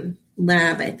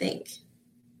lab, I think.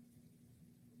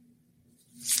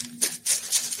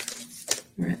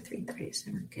 We're at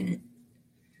 3:30, we're good.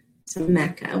 So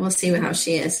Mecca, we'll see how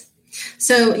she is.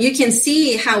 So you can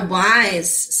see how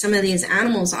wise some of these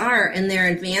animals are in their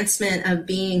advancement of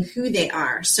being who they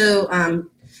are. So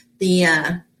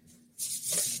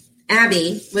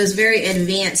Abby was very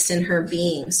advanced in her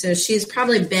being. So she's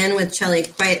probably been with Chelly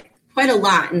quite a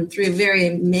lot and through very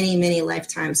many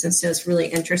lifetimes. And so it's really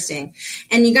interesting.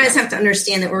 And you guys have to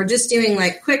understand that we're just doing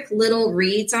like quick little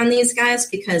reads on these guys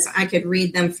because I could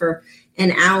read them for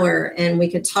an hour and we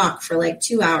could talk for like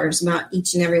 2 hours about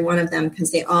each and every one of them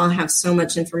because they all have so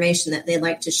much information that they'd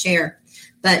like to share.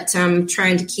 But I'm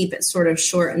trying to keep it sort of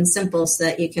short and simple so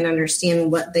that you can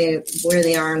understand where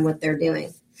they are and what they're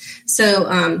doing.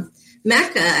 So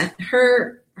Mecca,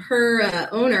 her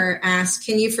owner asked,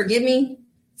 "Can you forgive me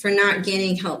for not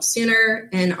getting help sooner,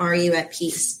 and are you at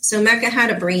peace?" So Mecca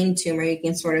had a brain tumor. You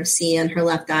can sort of see in her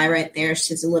left eye right there.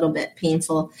 She's a little bit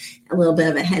painful, a little bit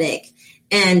of a headache.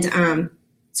 And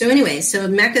so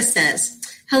Mecca says,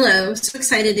 "Hello, so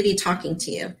excited to be talking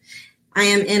to you. I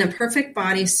am in a perfect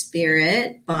body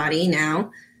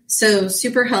now, so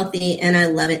super healthy, and I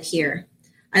love it here.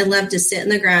 I love to sit in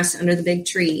the grass under the big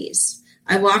trees.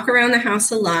 I walk around the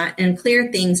house a lot and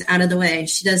clear things out of the way."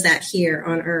 She does that here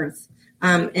on Earth.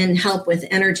 And help with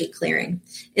energy clearing.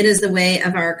 It is the way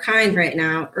of our kind right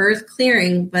now, earth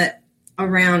clearing, but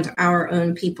around our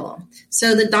own people.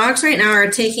 So the dogs right now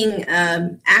are taking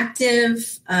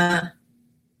active,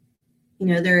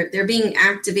 they're being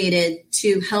activated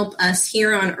to help us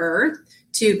here on Earth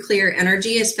to clear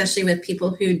energy, especially with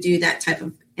people who do that type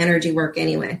of energy work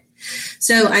anyway.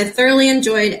 So I thoroughly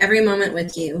enjoyed every moment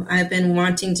with you. I've been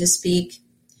wanting to speak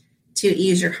to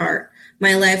ease your heart.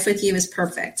 My life with you is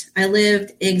perfect. I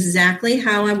lived exactly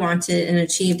how I wanted and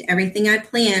achieved everything I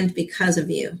planned because of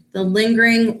you. The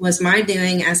lingering was my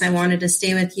doing, as I wanted to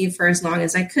stay with you for as long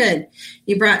as I could.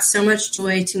 You brought so much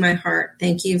joy to my heart.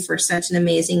 Thank you for such an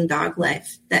amazing dog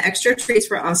life. The extra treats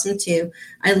were awesome too.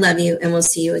 I love you and we'll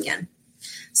see you again.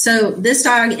 So this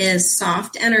dog is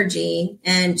soft energy,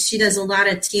 and she does a lot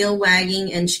of tail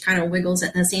wagging, and she kind of wiggles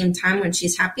at the same time when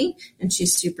she's happy, and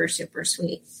she's super, super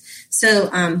sweet. So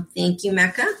thank you,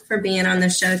 Mecca, for being on the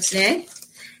show today.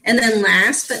 And then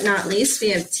last but not least, we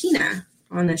have Tina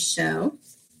on the show.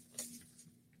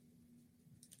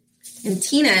 And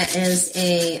Tina is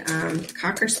a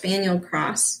Cocker Spaniel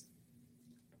cross.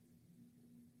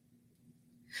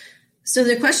 So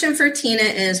the question for Tina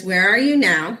is, where are you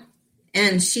now?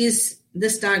 And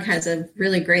this dog has a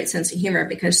really great sense of humor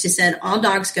because she said, all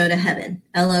dogs go to heaven,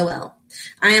 LOL.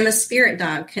 I am a spirit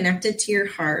dog connected to your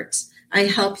heart. I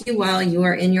help you while you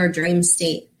are in your dream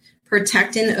state.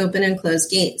 Protect and open and close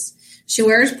gates. She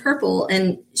wears purple,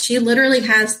 and she literally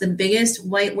has the biggest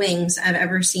white wings I've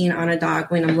ever seen on a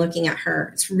dog when I'm looking at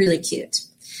her. It's really cute.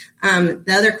 The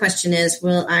other question is,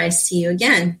 will I see you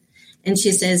again? And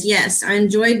she says, yes, I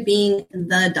enjoyed being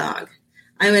the dog.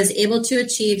 I was able to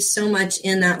achieve so much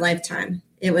in that lifetime.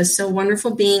 It was so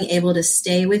wonderful being able to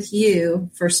stay with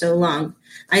you for so long.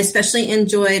 I especially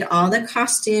enjoyed all the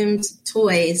costumes,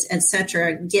 toys,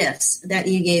 etc. gifts that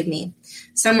you gave me.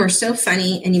 Some were so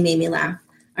funny and you made me laugh.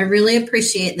 I really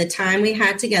appreciate the time we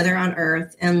had together on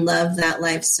Earth and love that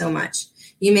life so much.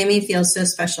 You made me feel so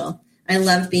special. I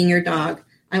love being your dog.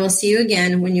 I will see you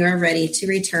again when you are ready to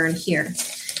return here.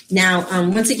 Now,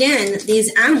 once again,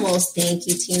 these animals, thank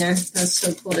you, Tina. That's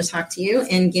so cool to talk to you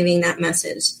and giving that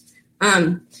message.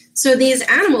 So these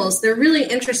animals, they're really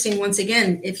interesting. Once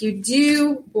again, if you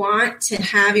do want to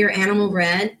have your animal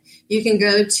read, you can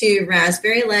go to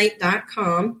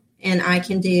raspberrylight.com and I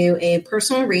can do a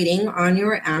personal reading on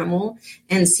your animal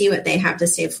and see what they have to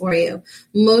say for you.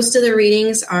 Most of the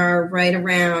readings are right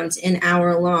around an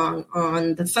hour long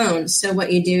on the phone. So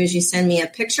what you do is you send me a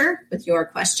picture with your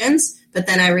questions, but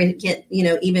then I get,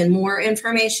 even more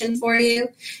information for you.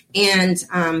 And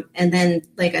then,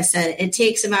 like I said, it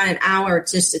takes about an hour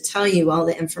just to tell you all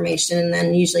the information. And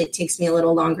then usually it takes me a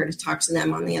little longer to talk to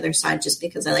them on the other side, just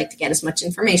because I like to get as much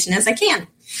information as I can.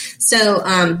 So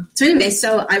anyway,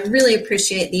 so I really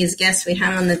appreciate these guests we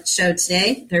had on the show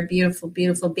today. They're beautiful,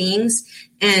 beautiful beings,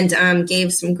 and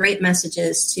gave some great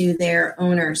messages to their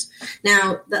owners.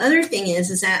 Now, the other thing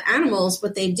is that animals,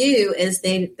 what they do is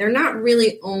they're not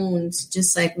really owned,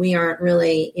 just like we aren't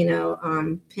really,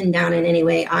 pinned down in any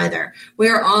way either. We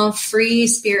are all free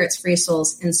spirits, free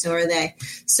souls, and so are they.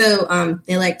 So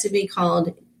they like to be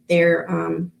called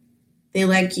they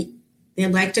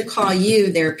like to call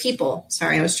you their people.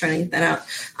 Sorry, I was trying to get that out.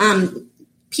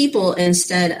 People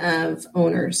instead of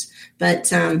owners.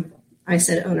 But I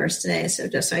said owners today, so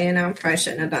just so you know, I probably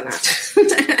shouldn't have done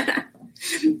that.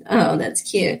 Oh, that's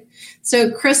cute.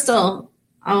 So Crystal,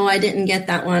 I didn't get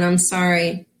that one. I'm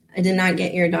sorry. I did not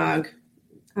get your dog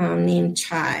named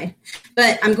Chai.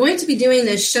 But I'm going to be doing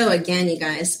this show again, you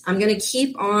guys. I'm going to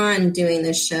keep on doing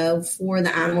this show for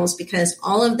the animals because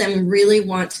all of them really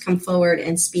want to come forward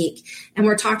and speak. And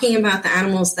we're talking about the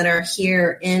animals that are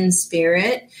here in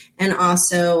spirit and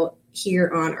also here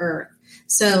on Earth.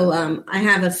 So I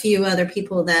have a few other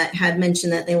people that had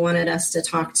mentioned that they wanted us to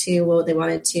talk to. Well, they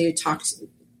wanted to talk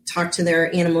to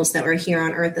their animals that were here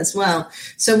on Earth as well.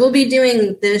 So we'll be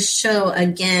doing this show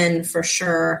again for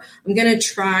sure. I'm going to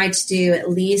try to do at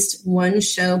least one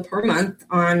show per month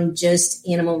on just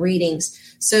animal readings.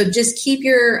 So just keep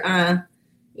your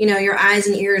eyes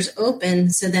and ears open.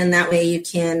 So then that way you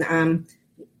can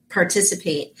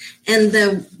participate. And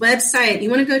the website, you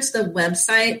want to go to the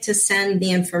website to send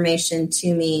the information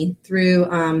to me through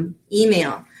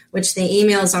email, which the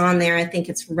email is on there. I think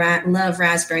it's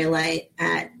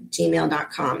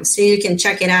loveraspberrylight@gmail.com. So you can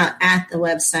check it out at the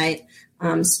website.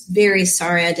 Very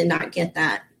sorry I did not get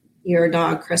that, your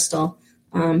dog, Crystal.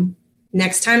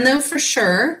 Next time, though, for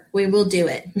sure, we will do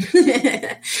it.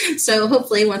 So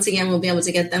hopefully, once again, we'll be able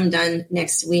to get them done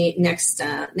next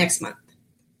month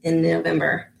in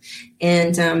November.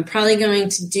 And I'm probably going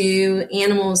to do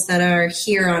animals that are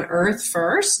here on Earth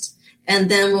first, and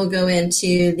then we'll go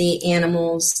into the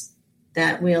animals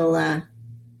that we'll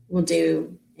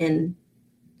do in.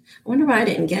 I wonder why I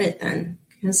didn't get it then,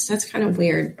 because that's kind of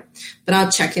weird. But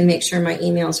I'll check and make sure my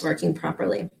email is working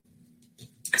properly.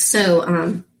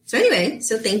 So anyway,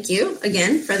 so thank you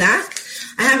again for that.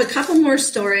 I have a couple more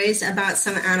stories about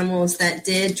some animals that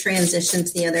did transition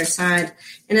to the other side.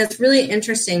 And it's really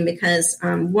interesting because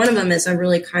one of them is a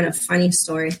really kind of funny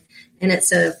story. And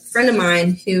it's a friend of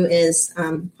mine who is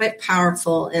quite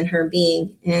powerful in her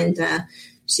being, and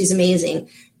she's amazing.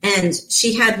 And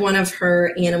she had one of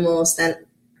her animals that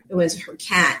it was her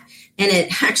cat, and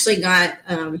it actually got,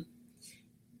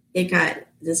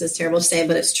 this is terrible to say,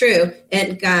 but it's true.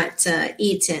 It got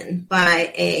eaten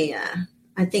by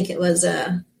I think it was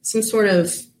some sort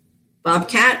of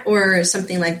bobcat or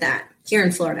something like that here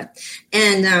in Florida.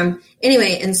 And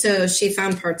anyway, and so she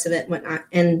found parts of it and whatnot.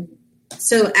 And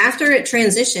so after it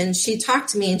transitioned, she talked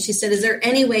to me and she said, is there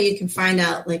any way you can find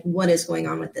out like what is going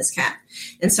on with this cat?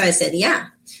 And so I said, yeah.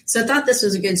 So I thought this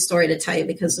was a good story to tell you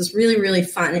because it's really, really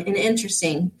fun and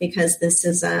interesting because this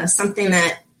is something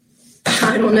that,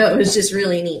 I don't know, it was just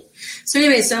really neat. So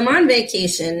anyway, so I'm on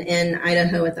vacation in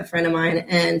Idaho with a friend of mine,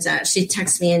 and she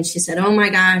texted me and she said, oh my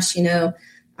gosh, I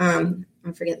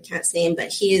forget the cat's name, but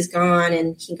he is gone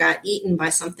and he got eaten by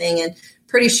something, and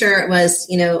pretty sure it was,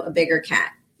 a bigger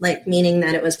cat, like meaning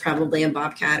that it was probably a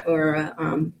bobcat or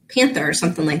a panther or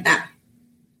something like that.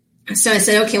 So I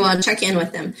said, okay, well, I'll check in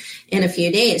with them in a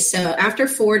few days. So after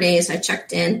 4 days, I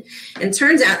checked in, and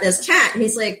turns out this cat,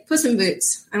 he's like Puss in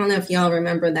Boots. I don't know if y'all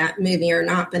remember that movie or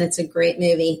not, but it's a great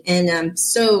movie and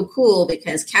so cool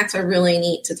because cats are really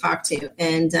neat to talk to.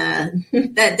 And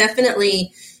that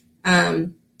definitely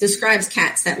describes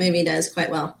cats. That movie does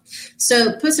quite well.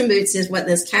 So Puss in Boots is what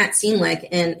this cat seemed like,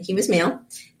 and he was male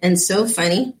and so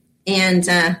funny. And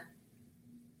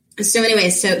so anyway,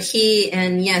 so he,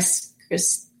 and yes,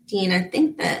 I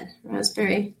think that it's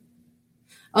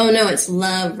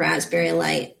Love Raspberry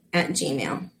Light at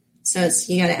Gmail. So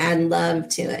you got to add love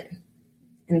to it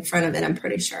in front of it, I'm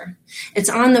pretty sure. It's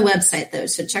on the website, though,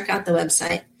 so check out the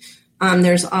website.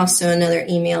 There's also another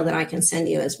email that I can send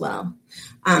you as well.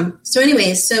 So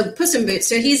anyway, so Puss in Boots,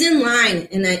 so he's in line,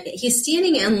 and he's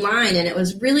standing in line, and it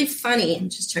was really funny. I'm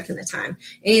just checking the time.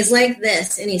 And he's like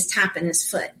this, and he's tapping his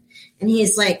foot. And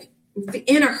he's like,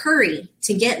 in a hurry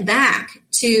to get back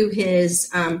to his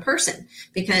person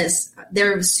because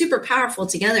they're super powerful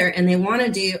together and they want to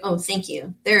do, oh, thank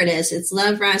you. There it is. It's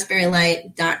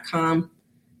loveraspberrylight.com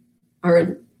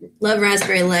or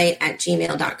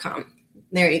loveraspberrylight@gmail.com.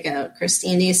 There you go.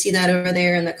 Christine, do you see that over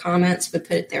there in the comments? We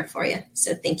put it there for you.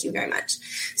 So thank you very much.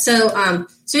 So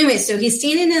anyway, so he's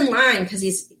standing in line because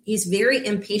he's very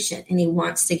impatient and he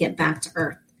wants to get back to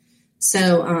Earth.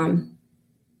 So,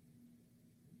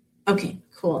 okay,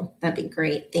 cool. That'd be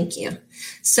great. Thank you.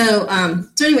 So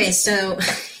anyway, so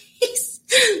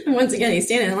once again, he's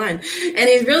standing in line and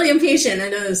he's really impatient. I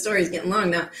know the story's getting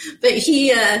long now, but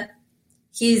he's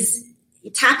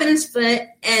tapping his foot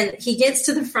and he gets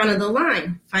to the front of the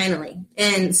line finally.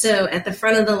 And so at the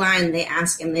front of the line, they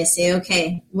ask him, they say,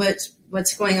 okay, what's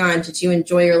going on? Did you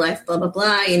enjoy your life? Blah, blah,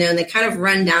 blah. And they kind of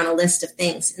run down a list of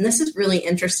things. And this is really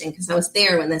interesting because I was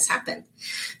there when this happened.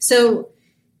 So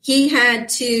he had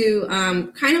to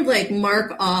kind of like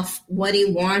mark off what he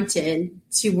wanted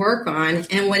to work on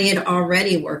and what he had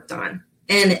already worked on.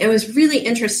 And it was really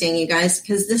interesting, you guys,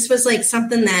 because this was like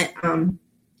something that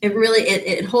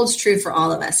it holds true for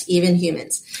all of us, even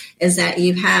humans, is that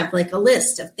you have like a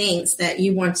list of things that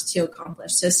you wanted to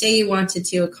accomplish. So say you wanted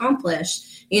to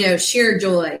accomplish, sheer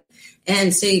joy.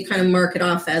 And so you kind of mark it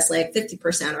off as like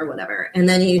 50% or whatever. And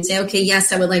then you say, okay,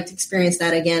 yes, I would like to experience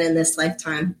that again in this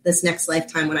lifetime, this next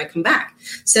lifetime when I come back.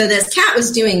 So this cat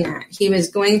was doing that. He was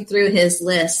going through his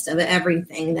list of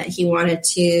everything that he wanted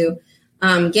to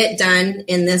get done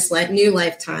in this new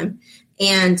lifetime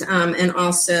and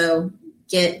also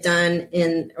get done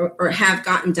or have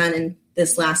gotten done in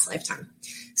this last lifetime.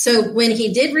 So when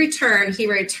he did return, he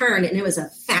returned, and it was a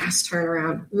fast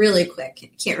turnaround, really quick.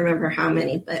 I can't remember how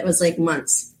many, but it was like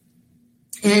months.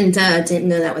 And didn't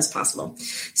know that was possible.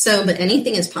 So, but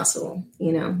anything is possible,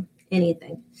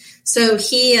 anything. So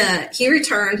he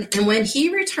returned, and when he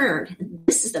returned,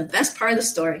 this is the best part of the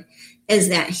story, is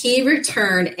that he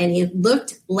returned and he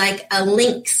looked like a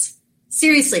lynx.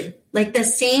 Seriously, like the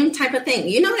same type of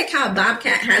thing. Like how a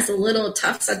bobcat has the little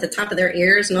tufts at the top of their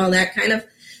ears and all that kind of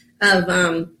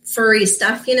furry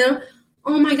stuff,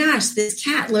 Oh my gosh, this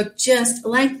cat looked just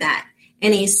like that.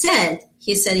 And he said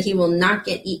he will not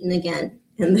get eaten again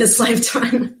in this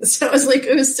lifetime. So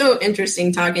it was so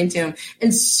interesting talking to him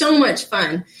and so much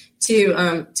fun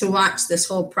to watch this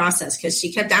whole process because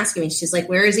she kept asking me, she's like,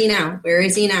 where is he now? Where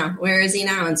is he now? Where is he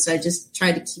now? And so I just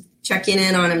tried to keep checking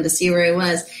in on him to see where he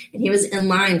was. And he was in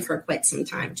line for quite some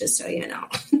time, just so you know.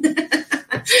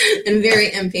 And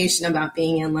very impatient about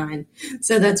being in line.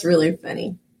 So that's really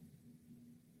funny.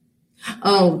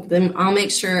 Oh, then I'll make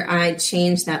sure I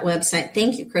change that website.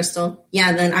 Thank you, Crystal.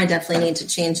 Yeah, then I definitely need to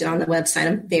change it on the website.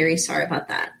 I'm very sorry about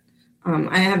that.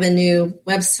 I have a new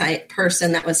website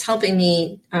person that was helping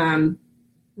me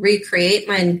recreate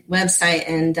my website,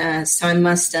 and so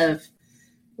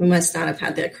we must not have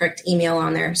had the correct email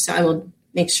on there. So I will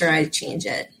make sure I change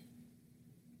it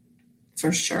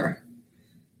for sure.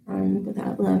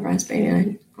 Without love,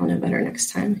 raspberry, I'll know better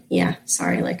next time. Yeah,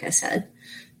 sorry, like I said.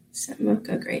 So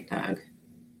Mocha, great dog.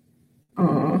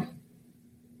 Aw.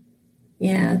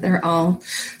 Yeah, they're all.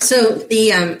 So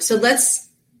so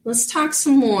let's talk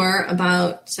some more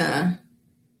about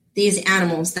these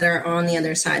animals that are on the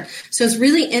other side. So it's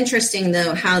really interesting,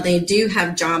 though, how they do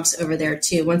have jobs over there,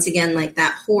 too. Once again, like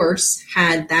that horse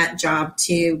had that job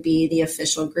to be the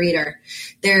official greeter.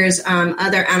 There's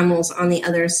other animals on the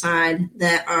other side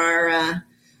that are,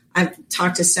 I've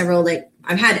talked to several, like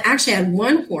I've had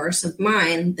one horse of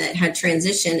mine that had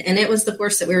transitioned, and it was the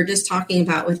horse that we were just talking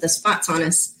about with the spots on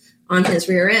his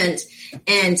rear end.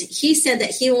 And he said that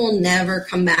he will never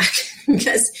come back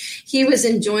because he was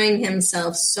enjoying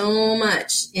himself so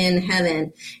much in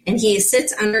heaven. And he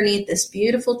sits underneath this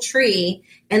beautiful tree,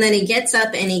 and then he gets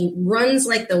up and he runs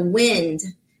like the wind.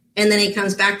 And then he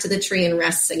comes back to the tree and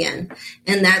rests again.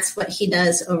 And that's what he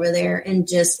does over there, and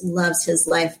just loves his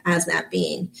life as that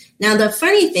being. Now, the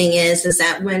funny thing is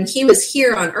that when he was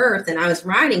here on earth and I was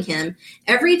riding him,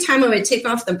 every time I would take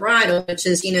off the bridle, which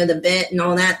is, the bit and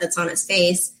all that's on his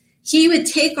face, he would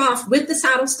take off with the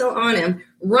saddle still on him,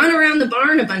 run around the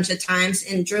barn a bunch of times,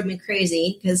 and drove me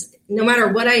crazy because no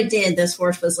matter what I did, this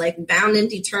horse was like bound and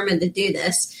determined to do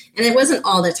this. And it wasn't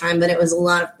all the time, but it was a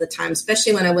lot of the time,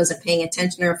 especially when I wasn't paying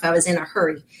attention or if I was in a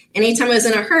hurry. Anytime I was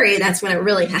in a hurry, that's when it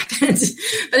really happened.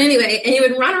 But anyway, and he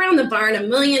would run around the barn a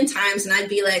million times, and I'd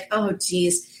be like, oh,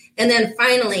 geez. And then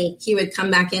finally, he would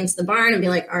come back into the barn and be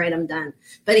like, all right, I'm done.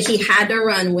 But he had to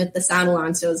run with the saddle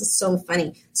on, so it was so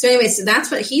funny. So anyway, so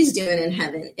that's what he's doing in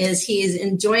heaven, is he's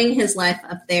enjoying his life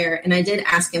up there. And I did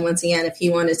ask him once again if he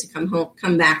wanted to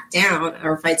come back down,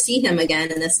 or if I'd see him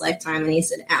again in this lifetime. And he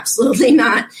said, absolutely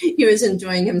not. He was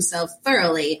enjoying himself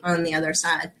thoroughly on the other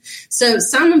side. So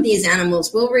some of these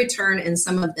animals will return and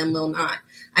some of them will not.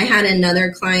 I had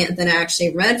another client that I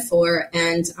actually read for,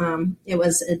 and it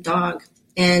was a dog.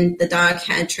 And the dog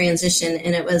had transitioned,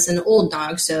 and it was an old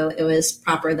dog, so it was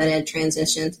proper that it had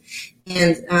transitioned.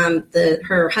 And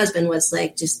her husband was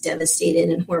like just devastated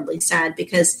and horribly sad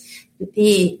because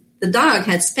the dog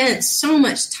had spent so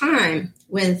much time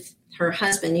with her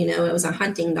husband. It was a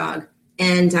hunting dog,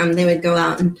 and they would go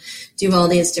out and do all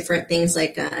these different things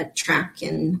like track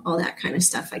and all that kind of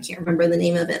stuff. I can't remember the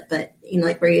name of it, but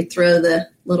like where you throw the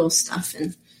little stuff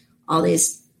and all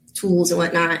these tools and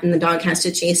whatnot, and the dog has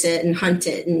to chase it and hunt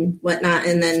it and whatnot.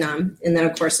 And then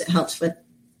of course it helps with,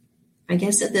 I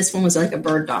guess that this one was like a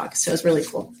bird dog. So it was really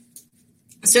cool.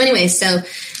 So anyway, so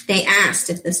they asked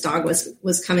if this dog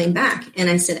was coming back. And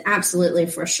I said, absolutely,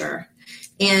 for sure.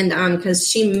 And cause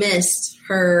she missed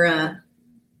her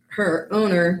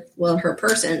owner, her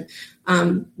person,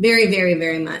 very, very,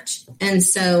 very much. And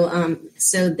so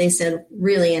they said,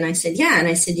 really? And I said, yeah. And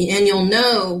I said, and you'll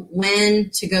know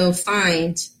when to go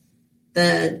find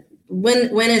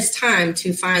when it's time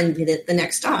to find the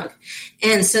next dog.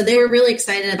 And so they were really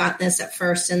excited about this at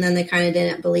first. And then they kind of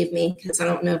didn't believe me because I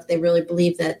don't know if they really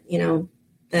believed that,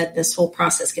 that this whole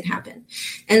process could happen.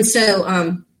 And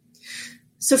so,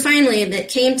 so finally it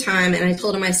came time, and I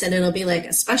told him, I said, it'll be like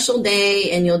a special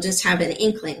day and you'll just have an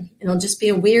inkling. It'll just be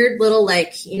a weird little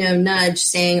nudge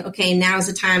saying, okay, now's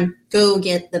the time, go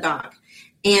get the dog.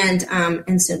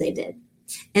 And so they did.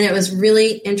 And it was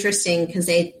really interesting because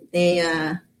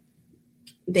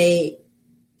they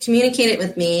communicated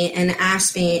with me and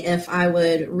asked me if I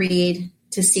would read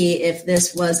to see if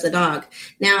this was the dog.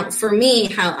 Now, for me,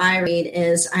 how I read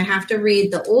is I have to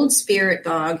read the old spirit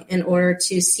dog in order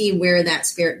to see where that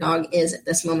spirit dog is at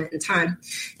this moment in time.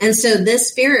 And so this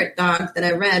spirit dog that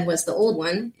I read was the old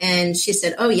one. And she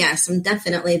said, oh, yes, I'm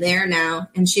definitely there now.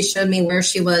 And she showed me where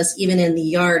she was even in the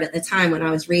yard at the time when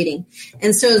I was reading.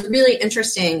 And so it was really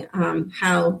interesting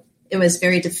how it was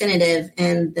very definitive,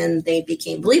 and then they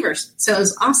became believers. So it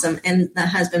was awesome. And the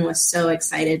husband was so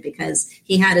excited because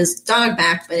he had his dog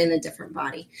back, but in a different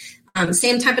body.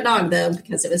 Same type of dog, though,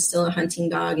 because it was still a hunting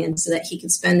dog, and so that he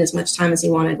could spend as much time as he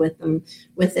wanted with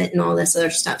it and all this other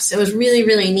stuff. So it was really,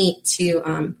 really neat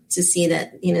to see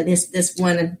that, this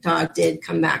one dog did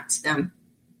come back to them.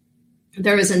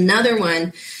 There was another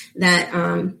one that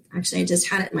actually I just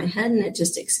had it in my head and it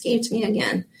just escaped me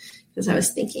again because I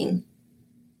was thinking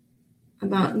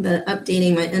about the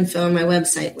updating my info on my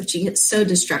website, which you get so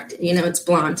distracted. It's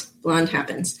blonde. Blonde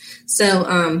happens.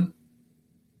 So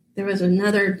there was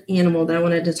another animal that I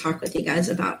wanted to talk with you guys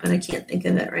about, but I can't think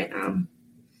of it right now.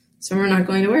 So we're not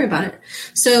going to worry about it.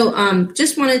 So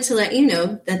just wanted to let you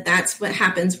know that that's what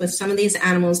happens with some of these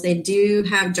animals. They do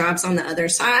have jobs on the other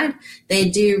side. They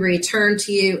do return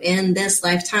to you in this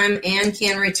lifetime and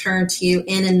can return to you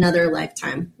in another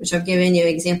lifetime, which I've given you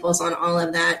examples on all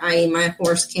of that, i.e. my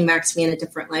horse came back to me in a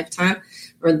different lifetime,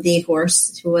 or the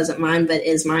horse who wasn't mine but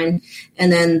is mine.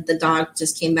 And then the dog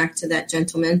just came back to that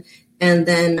gentleman. And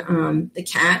then the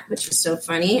cat, which was so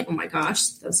funny. Oh, my gosh,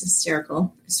 that was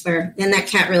hysterical. I swear. And that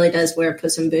cat really does wear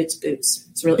Puss in Boots boots.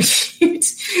 It's really cute.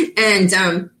 And,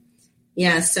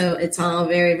 so it's all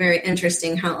very, very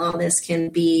interesting how all this can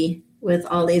be with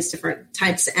all these different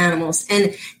types of animals.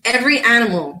 And every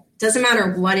animal, doesn't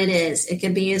matter what it is. It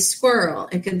could be a squirrel.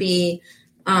 It could be,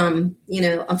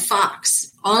 a fox.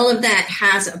 All of that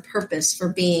has a purpose for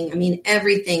being. I mean,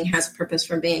 everything has a purpose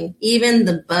for being. Even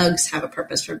the bugs have a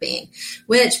purpose for being,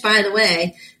 which, by the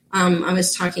way, I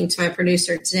was talking to my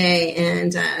producer today,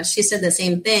 and she said the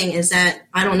same thing, is that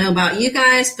I don't know about you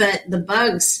guys, but the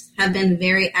bugs have been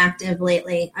very active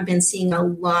lately. I've been seeing a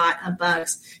lot of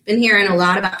bugs. Been hearing a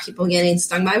lot about people getting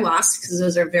stung by wasps, because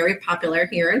those are very popular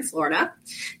here in Florida.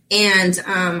 And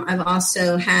I've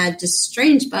also had just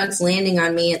strange bugs landing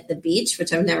on me at the beach,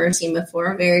 which I've never seen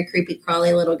before. Very creepy,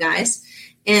 crawly little guys.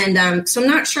 And so I'm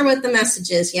not sure what the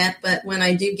message is yet, but when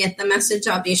I do get the message,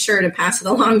 I'll be sure to pass it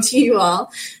along to you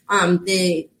all.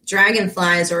 The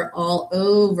dragonflies are all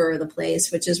over the place,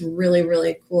 which is really,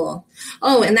 really cool.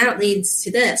 Oh, and that leads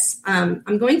to this. I'm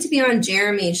going to be on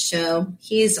Jeremy's show.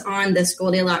 He's on this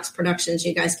Goldilocks Productions.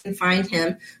 You guys can find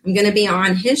him. I'm going to be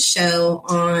on his show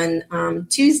on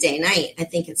Tuesday night. I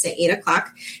think it's at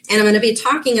 8:00. And I'm going to be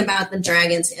talking about the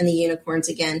dragons and the unicorns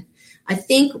again. I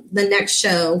think the next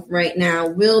show right now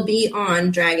will be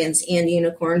on dragons and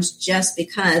unicorns, just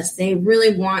because they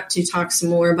really want to talk some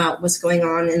more about what's going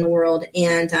on in the world.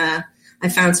 And I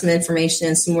found some information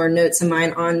and some more notes of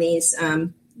mine on these,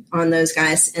 on those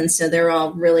guys. And so they're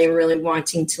all really, really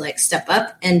wanting to step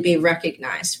up and be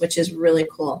recognized, which is really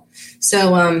cool.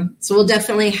 So, so we'll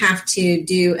definitely have to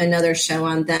do another show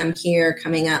on them here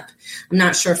coming up. I'm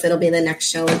not sure if it'll be the next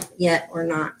show yet or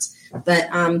not. But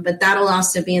that'll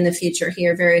also be in the future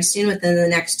here very soon. Within the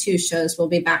next 2 shows, we'll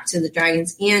be back to the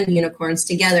dragons and unicorns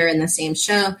together in the same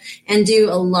show and do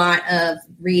a lot of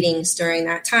readings during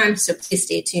that time. So please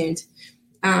stay tuned.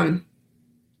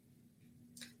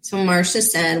 So Marcia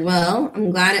said, well,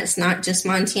 I'm glad it's not just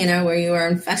Montana where you are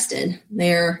infested.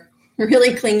 They're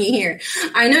really clingy here.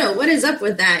 I know. What is up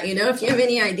with that? If you have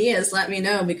any ideas, let me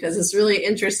know, because it's really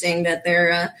interesting that they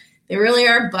really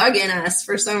are bugging us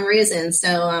for some reason.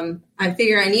 So I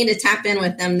figure I need to tap in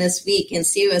with them this week and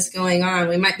see what's going on.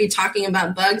 We might be talking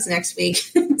about bugs next week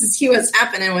to see what's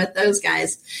happening with those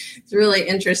guys. It's really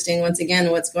interesting, once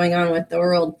again, what's going on with the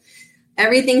world.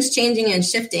 Everything's changing and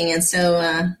shifting. And so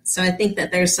I think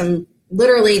that there's some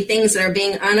literally things that are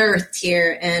being unearthed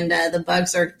here. And the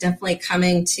bugs are definitely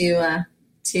coming to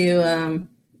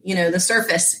the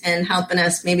surface and helping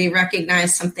us maybe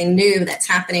recognize something new that's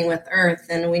happening with Earth,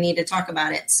 and we need to talk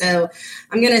about it. So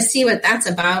I'm going to see what that's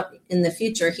about in the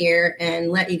future here and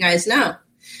let you guys know.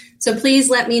 So please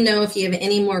let me know if you have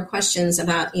any more questions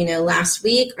about, last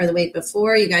week or the week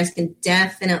before. You guys can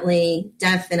definitely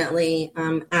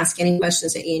ask any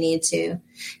questions that you need to.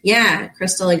 Yeah,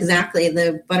 Crystal, exactly.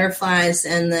 The butterflies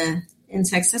and the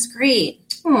insects, that's great.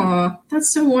 Oh,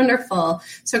 that's so wonderful.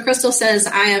 So Crystal says,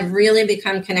 I have really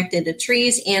become connected to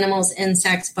trees, animals,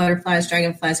 insects, butterflies,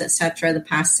 dragonflies, etc. the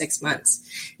past 6 months.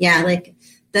 Yeah,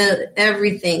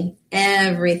 everything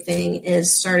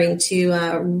is starting to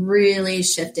really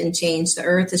shift and change. The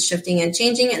earth is shifting and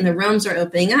changing, and the realms are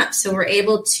opening up. So we're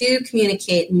able to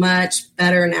communicate much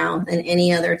better now than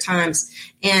any other times.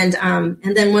 And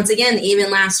then once again,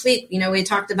 even last week, we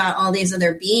talked about all these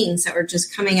other beings that were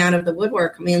just coming out of the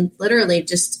woodwork. I mean, literally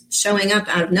just showing up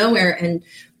out of nowhere, and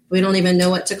we don't even know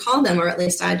what to call them, or at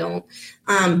least I don't.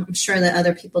 I'm sure that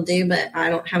other people do, but I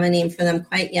don't have a name for them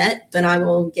quite yet, but I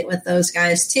will get with those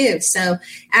guys too. So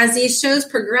as these shows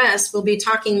progress, we'll be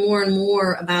talking more and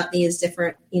more about these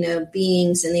different,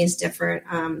 beings and these different,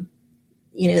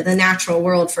 the natural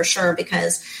world for sure,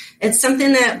 because it's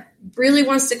something that really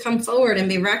wants to come forward and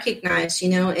be recognized,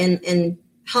 and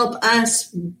help us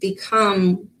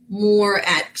become more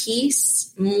at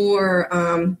peace,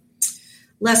 more,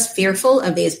 less fearful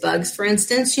of these bugs, for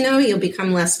instance. You'll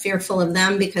become less fearful of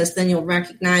them, because then you'll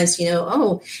recognize,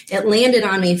 oh, it landed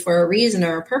on me for a reason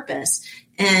or a purpose.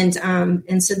 And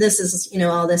so this is,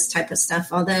 all this type of stuff.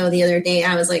 Although the other day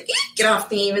I was like, get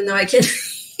off me, even though I could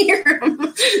hear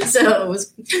them. So it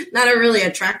was not a really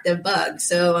attractive bug.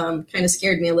 So kind of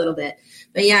scared me a little bit.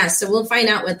 But yeah, so we'll find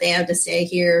out what they have to say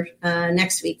here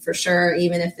next week for sure.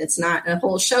 Even if it's not a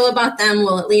whole show about them,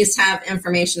 we'll at least have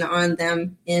information on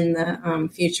them in the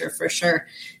future for sure.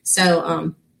 So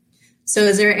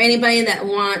is there anybody that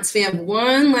wants, we have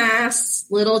one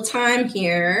last little time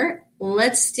here.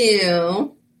 Let's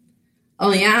do,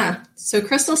 oh yeah. So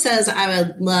Crystal says, I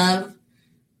would love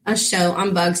a show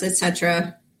on bugs,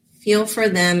 etc. Feel for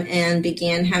them and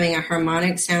began having a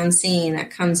harmonic sound singing that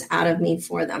comes out of me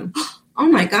for them. Oh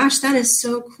my gosh, that is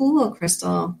so cool,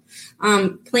 Crystal.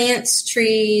 Plants,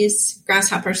 trees,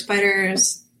 grasshopper,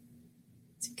 spiders,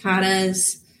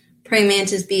 cicadas, praying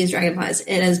mantis, bees, dragonflies.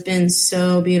 It has been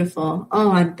so beautiful. Oh,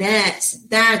 I bet.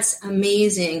 That's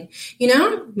amazing.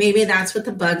 Maybe that's what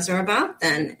the bugs are about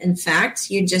then. In fact,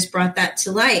 you just brought that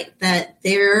to light, that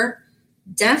they're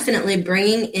definitely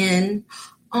bringing in,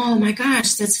 oh my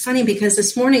gosh, that's funny because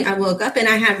this morning I woke up and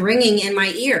I had ringing in my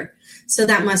ear. So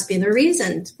that must be the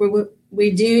reason.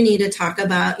 We do need to talk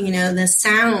about, the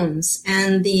sounds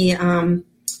and the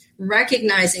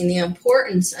recognizing the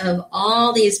importance of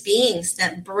all these beings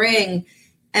that bring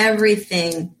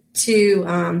everything to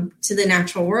the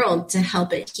natural world to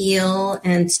help it heal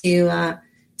and to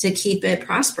keep it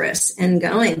prosperous and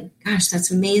going. Gosh,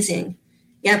 that's amazing.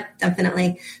 Yep,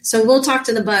 definitely. So we'll talk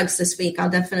to the bugs this week. I'll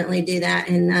definitely do that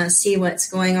and see what's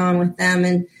going on with them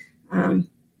and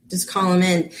just call them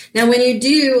in. Now, when you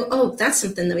do, that's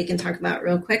something that we can talk about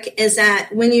real quick, is that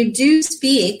when you do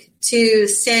speak to,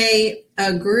 say,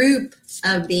 a group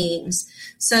of beings.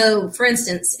 So, for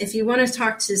instance, if you want to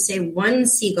talk to, say, one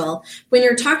seagull, when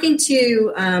you're talking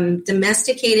to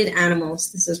domesticated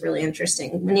animals, this is really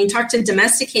interesting. When you talk to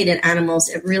domesticated animals,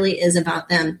 it really is about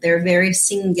them. They're very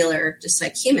singular, just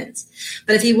like humans.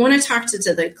 But if you want to talk to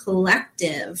the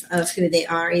collective of who they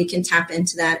are, you can tap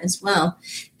into that as well.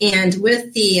 And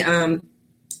with the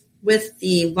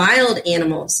wild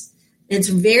animals, it's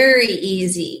very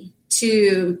easy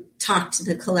to talk to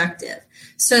the collective.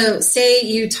 So say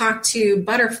you talk to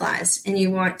butterflies and you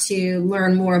want to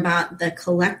learn more about the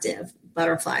collective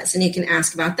butterflies, and you can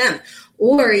ask about them.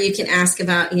 Or you can ask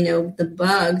about, the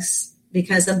bugs,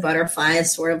 because a butterfly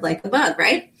is sort of like a bug,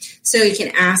 right? So you can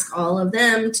ask all of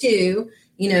them too,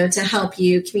 to help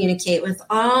you communicate with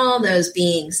all those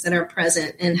beings that are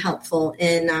present and helpful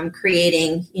in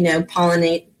creating,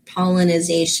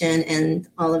 pollination and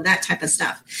all of that type of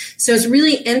stuff. So it's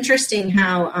really interesting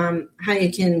how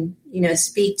you can,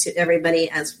 speak to everybody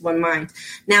as one mind.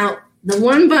 Now, the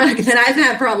one bug that I've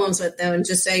had problems with, though, and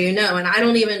just so you know, and I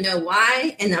don't even know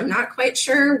why, and I'm not quite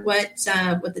sure what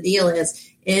the deal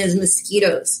is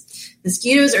mosquitoes.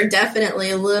 Mosquitoes are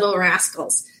definitely little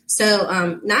rascals.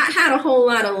 So not had a whole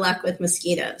lot of luck with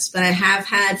mosquitoes, but I have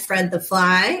had Fred the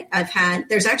Fly.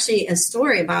 There's actually a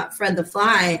story about Fred the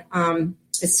Fly.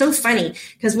 It's so funny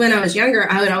because when I was younger,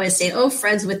 I would always say, oh,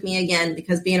 Fred's with me again,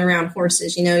 because being around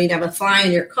horses, you'd have a fly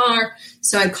in your car.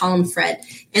 So I'd call him Fred.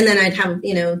 And then I'd have,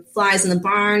 flies in the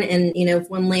barn. And, if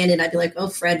one landed, I'd be like, oh,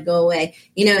 Fred, go away.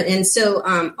 And so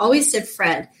always said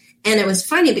Fred. And it was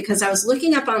funny because I was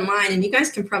looking up online, and you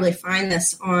guys can probably find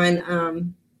this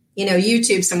on,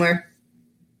 YouTube somewhere.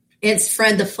 It's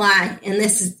Fred the Fly. And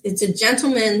it's a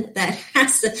gentleman that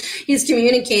he's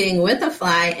communicating with a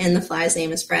fly, and the fly's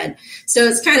name is Fred. So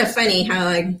it's kind of funny how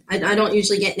I don't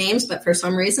usually get names, but for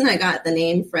some reason I got the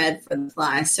name Fred for the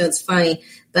fly. So it's funny,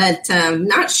 but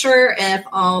not sure if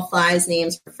all flies'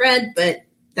 names are Fred, but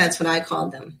that's what I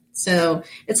called them. So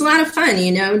it's a lot of fun,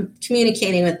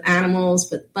 communicating with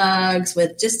animals, with bugs,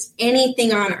 with just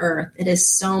anything on Earth. It is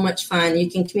so much fun.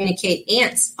 You can communicate.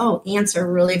 Ants. Oh, ants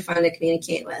are really fun to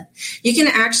communicate with. You can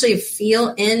actually feel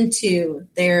into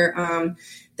their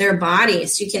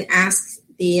bodies. You can ask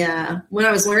when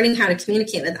I was learning how to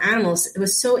communicate with animals, it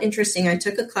was so interesting. I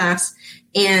took a class,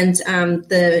 and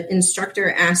the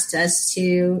instructor asked us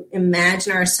to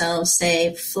imagine ourselves,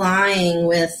 say, flying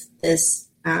with this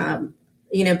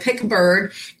pick a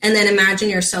bird and then imagine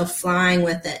yourself flying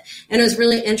with it. And it was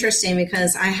really interesting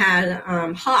because I had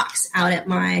hawks out at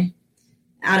my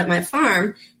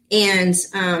farm, and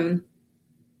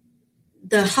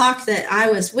the hawk that I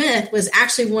was with was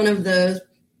actually one of those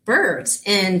birds,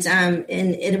 and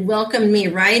it welcomed me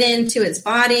right into its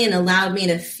body and allowed me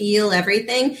to feel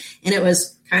everything. And it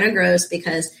was kind of gross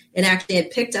because it actually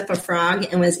had picked up a frog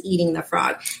and was eating the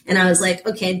frog. And I was like,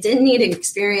 okay, didn't need to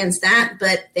experience that,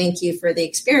 but thank you for the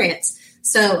experience.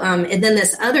 So, and then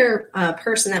this other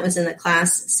person that was in the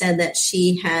class said that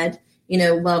she had,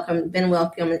 been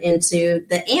welcomed into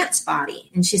the ant's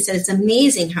body. And she said, it's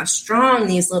amazing how strong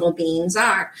these little beings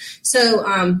are.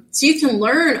 So you can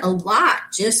learn a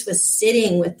lot just with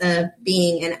sitting with the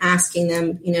being and asking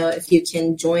them, if you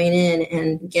can join in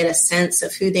and get a sense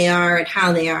of who they are and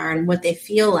how they are and what they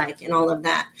feel like and all of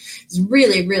that. It's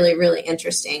really, really, really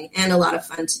interesting and a lot of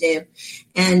fun to do.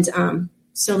 And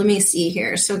so let me see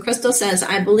here. So Crystal says,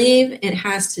 I believe it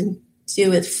has to do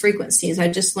with frequencies. I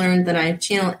just learned that I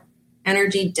channel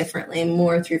energy differently,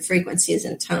 more through frequencies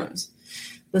and tones.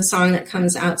 The song that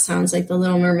comes out sounds like the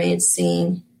Little Mermaid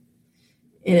singing.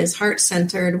 It is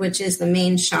heart-centered, which is the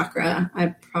main chakra I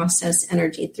process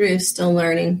energy through. Still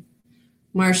learning.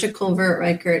 Marsha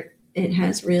Colvert-Reichert, it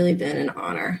has really been an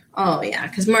honor. Oh, yeah,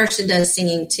 because Marsha does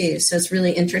singing too, so it's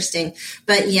really interesting.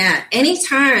 But, yeah,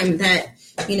 anytime that,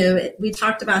 we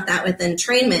talked about that with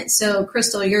entrainment. So,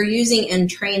 Crystal, you're using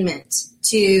entrainment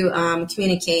to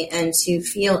communicate and to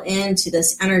feel into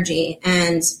this energy,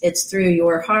 and it's through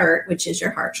your heart, which is your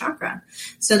heart chakra.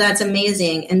 So that's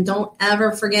amazing. And don't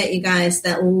ever forget, you guys,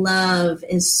 that love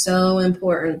is so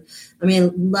important. I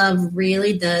mean, love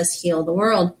really does heal the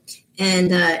world,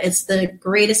 and it's the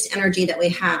greatest energy that we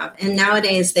have. And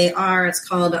nowadays it's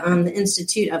called the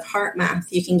Institute of Heart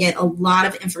Math. You can get a lot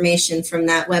of information from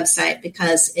that website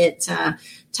because it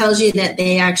tells you that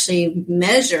they actually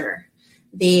measure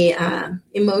the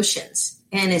emotions.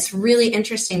 And it's really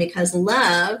interesting because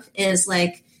love is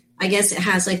it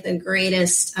has the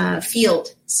greatest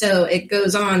field. So it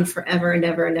goes on forever and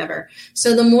ever and ever.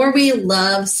 So the more we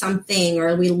love something,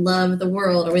 or we love the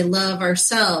world, or we love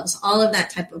ourselves, all of that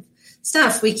type of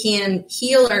stuff, we can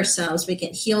heal ourselves, we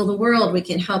can heal the world, we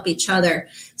can help each other.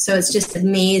 So it's just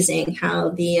amazing how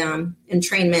the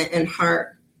entrainment and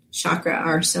heart chakra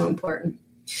are so important.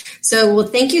 So, well,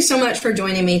 thank you so much for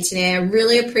joining me today. I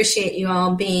really appreciate you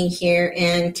all being here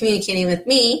and communicating with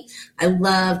me. I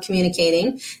love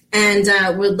communicating, and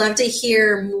would love to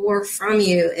hear more from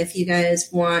you if you guys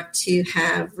want to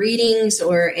have readings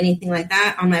or anything like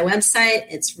that on my website.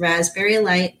 It's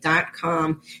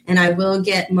raspberrylight.com, and I will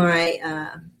get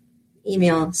my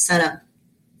email set up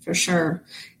for sure.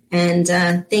 And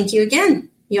thank you again.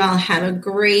 You all have a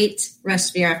great rest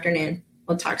of your afternoon.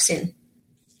 We'll talk soon.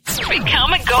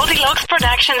 Become a Goldilocks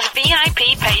Productions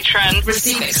VIP patron.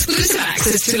 Receive exclusive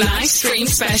access to live stream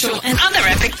special and other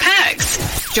epic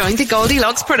perks. Join the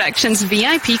Goldilocks Productions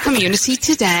VIP community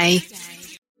today.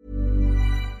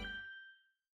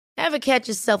 Ever catch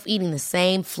yourself eating the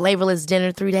same flavorless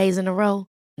dinner 3 days in a row?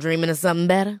 Dreaming of something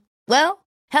better? Well,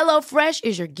 HelloFresh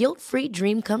is your guilt-free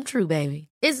dream come true, baby.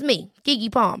 It's me,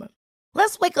 Keke Palmer.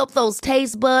 Let's wake up those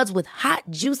taste buds with hot,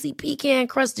 juicy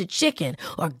pecan-crusted chicken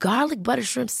or garlic butter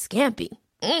shrimp scampi.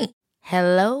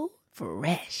 Hello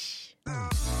Fresh.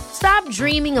 Stop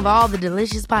dreaming of all the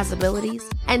delicious possibilities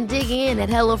and dig in at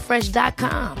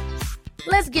HelloFresh.com.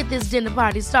 Let's get this dinner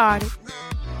party started.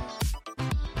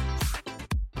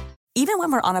 Even when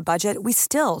we're on a budget, we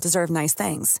still deserve nice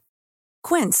things.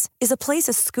 Quince is a place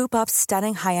to scoop up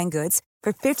stunning high-end goods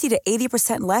for 50 to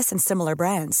 80% less than similar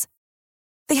brands.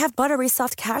 They have buttery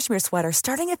soft cashmere sweaters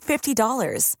starting at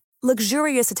 $50,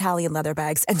 luxurious Italian leather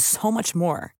bags, and so much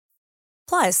more.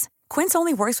 Plus, Quince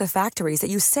only works with factories that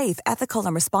use safe, ethical,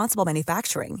 and responsible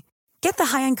manufacturing. Get the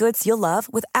high-end goods you'll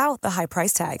love without the high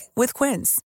price tag with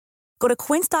Quince. Go to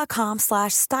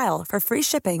quince.com/style for free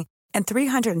shipping and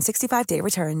 365-day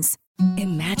returns.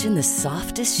 Imagine the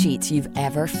softest sheets you've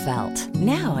ever felt.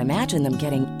 Now imagine them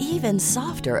getting even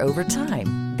softer over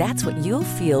time. That's what you'll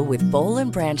feel with Boll &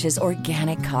 Branch's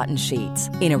organic cotton sheets.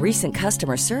 In a recent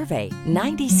customer survey,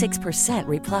 96%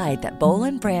 replied that Boll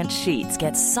 & Branch sheets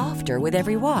get softer with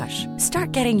every wash.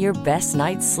 Start getting your best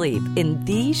night's sleep in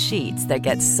these sheets that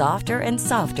get softer and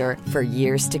softer for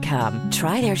years to come.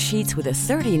 Try their sheets with a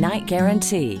 30-night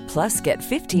guarantee. Plus, get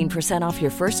 15% off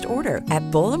your first order at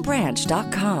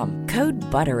bollandbranch.com. Code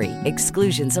BUTTERY.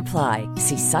 Exclusions apply.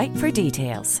 See site for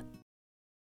details.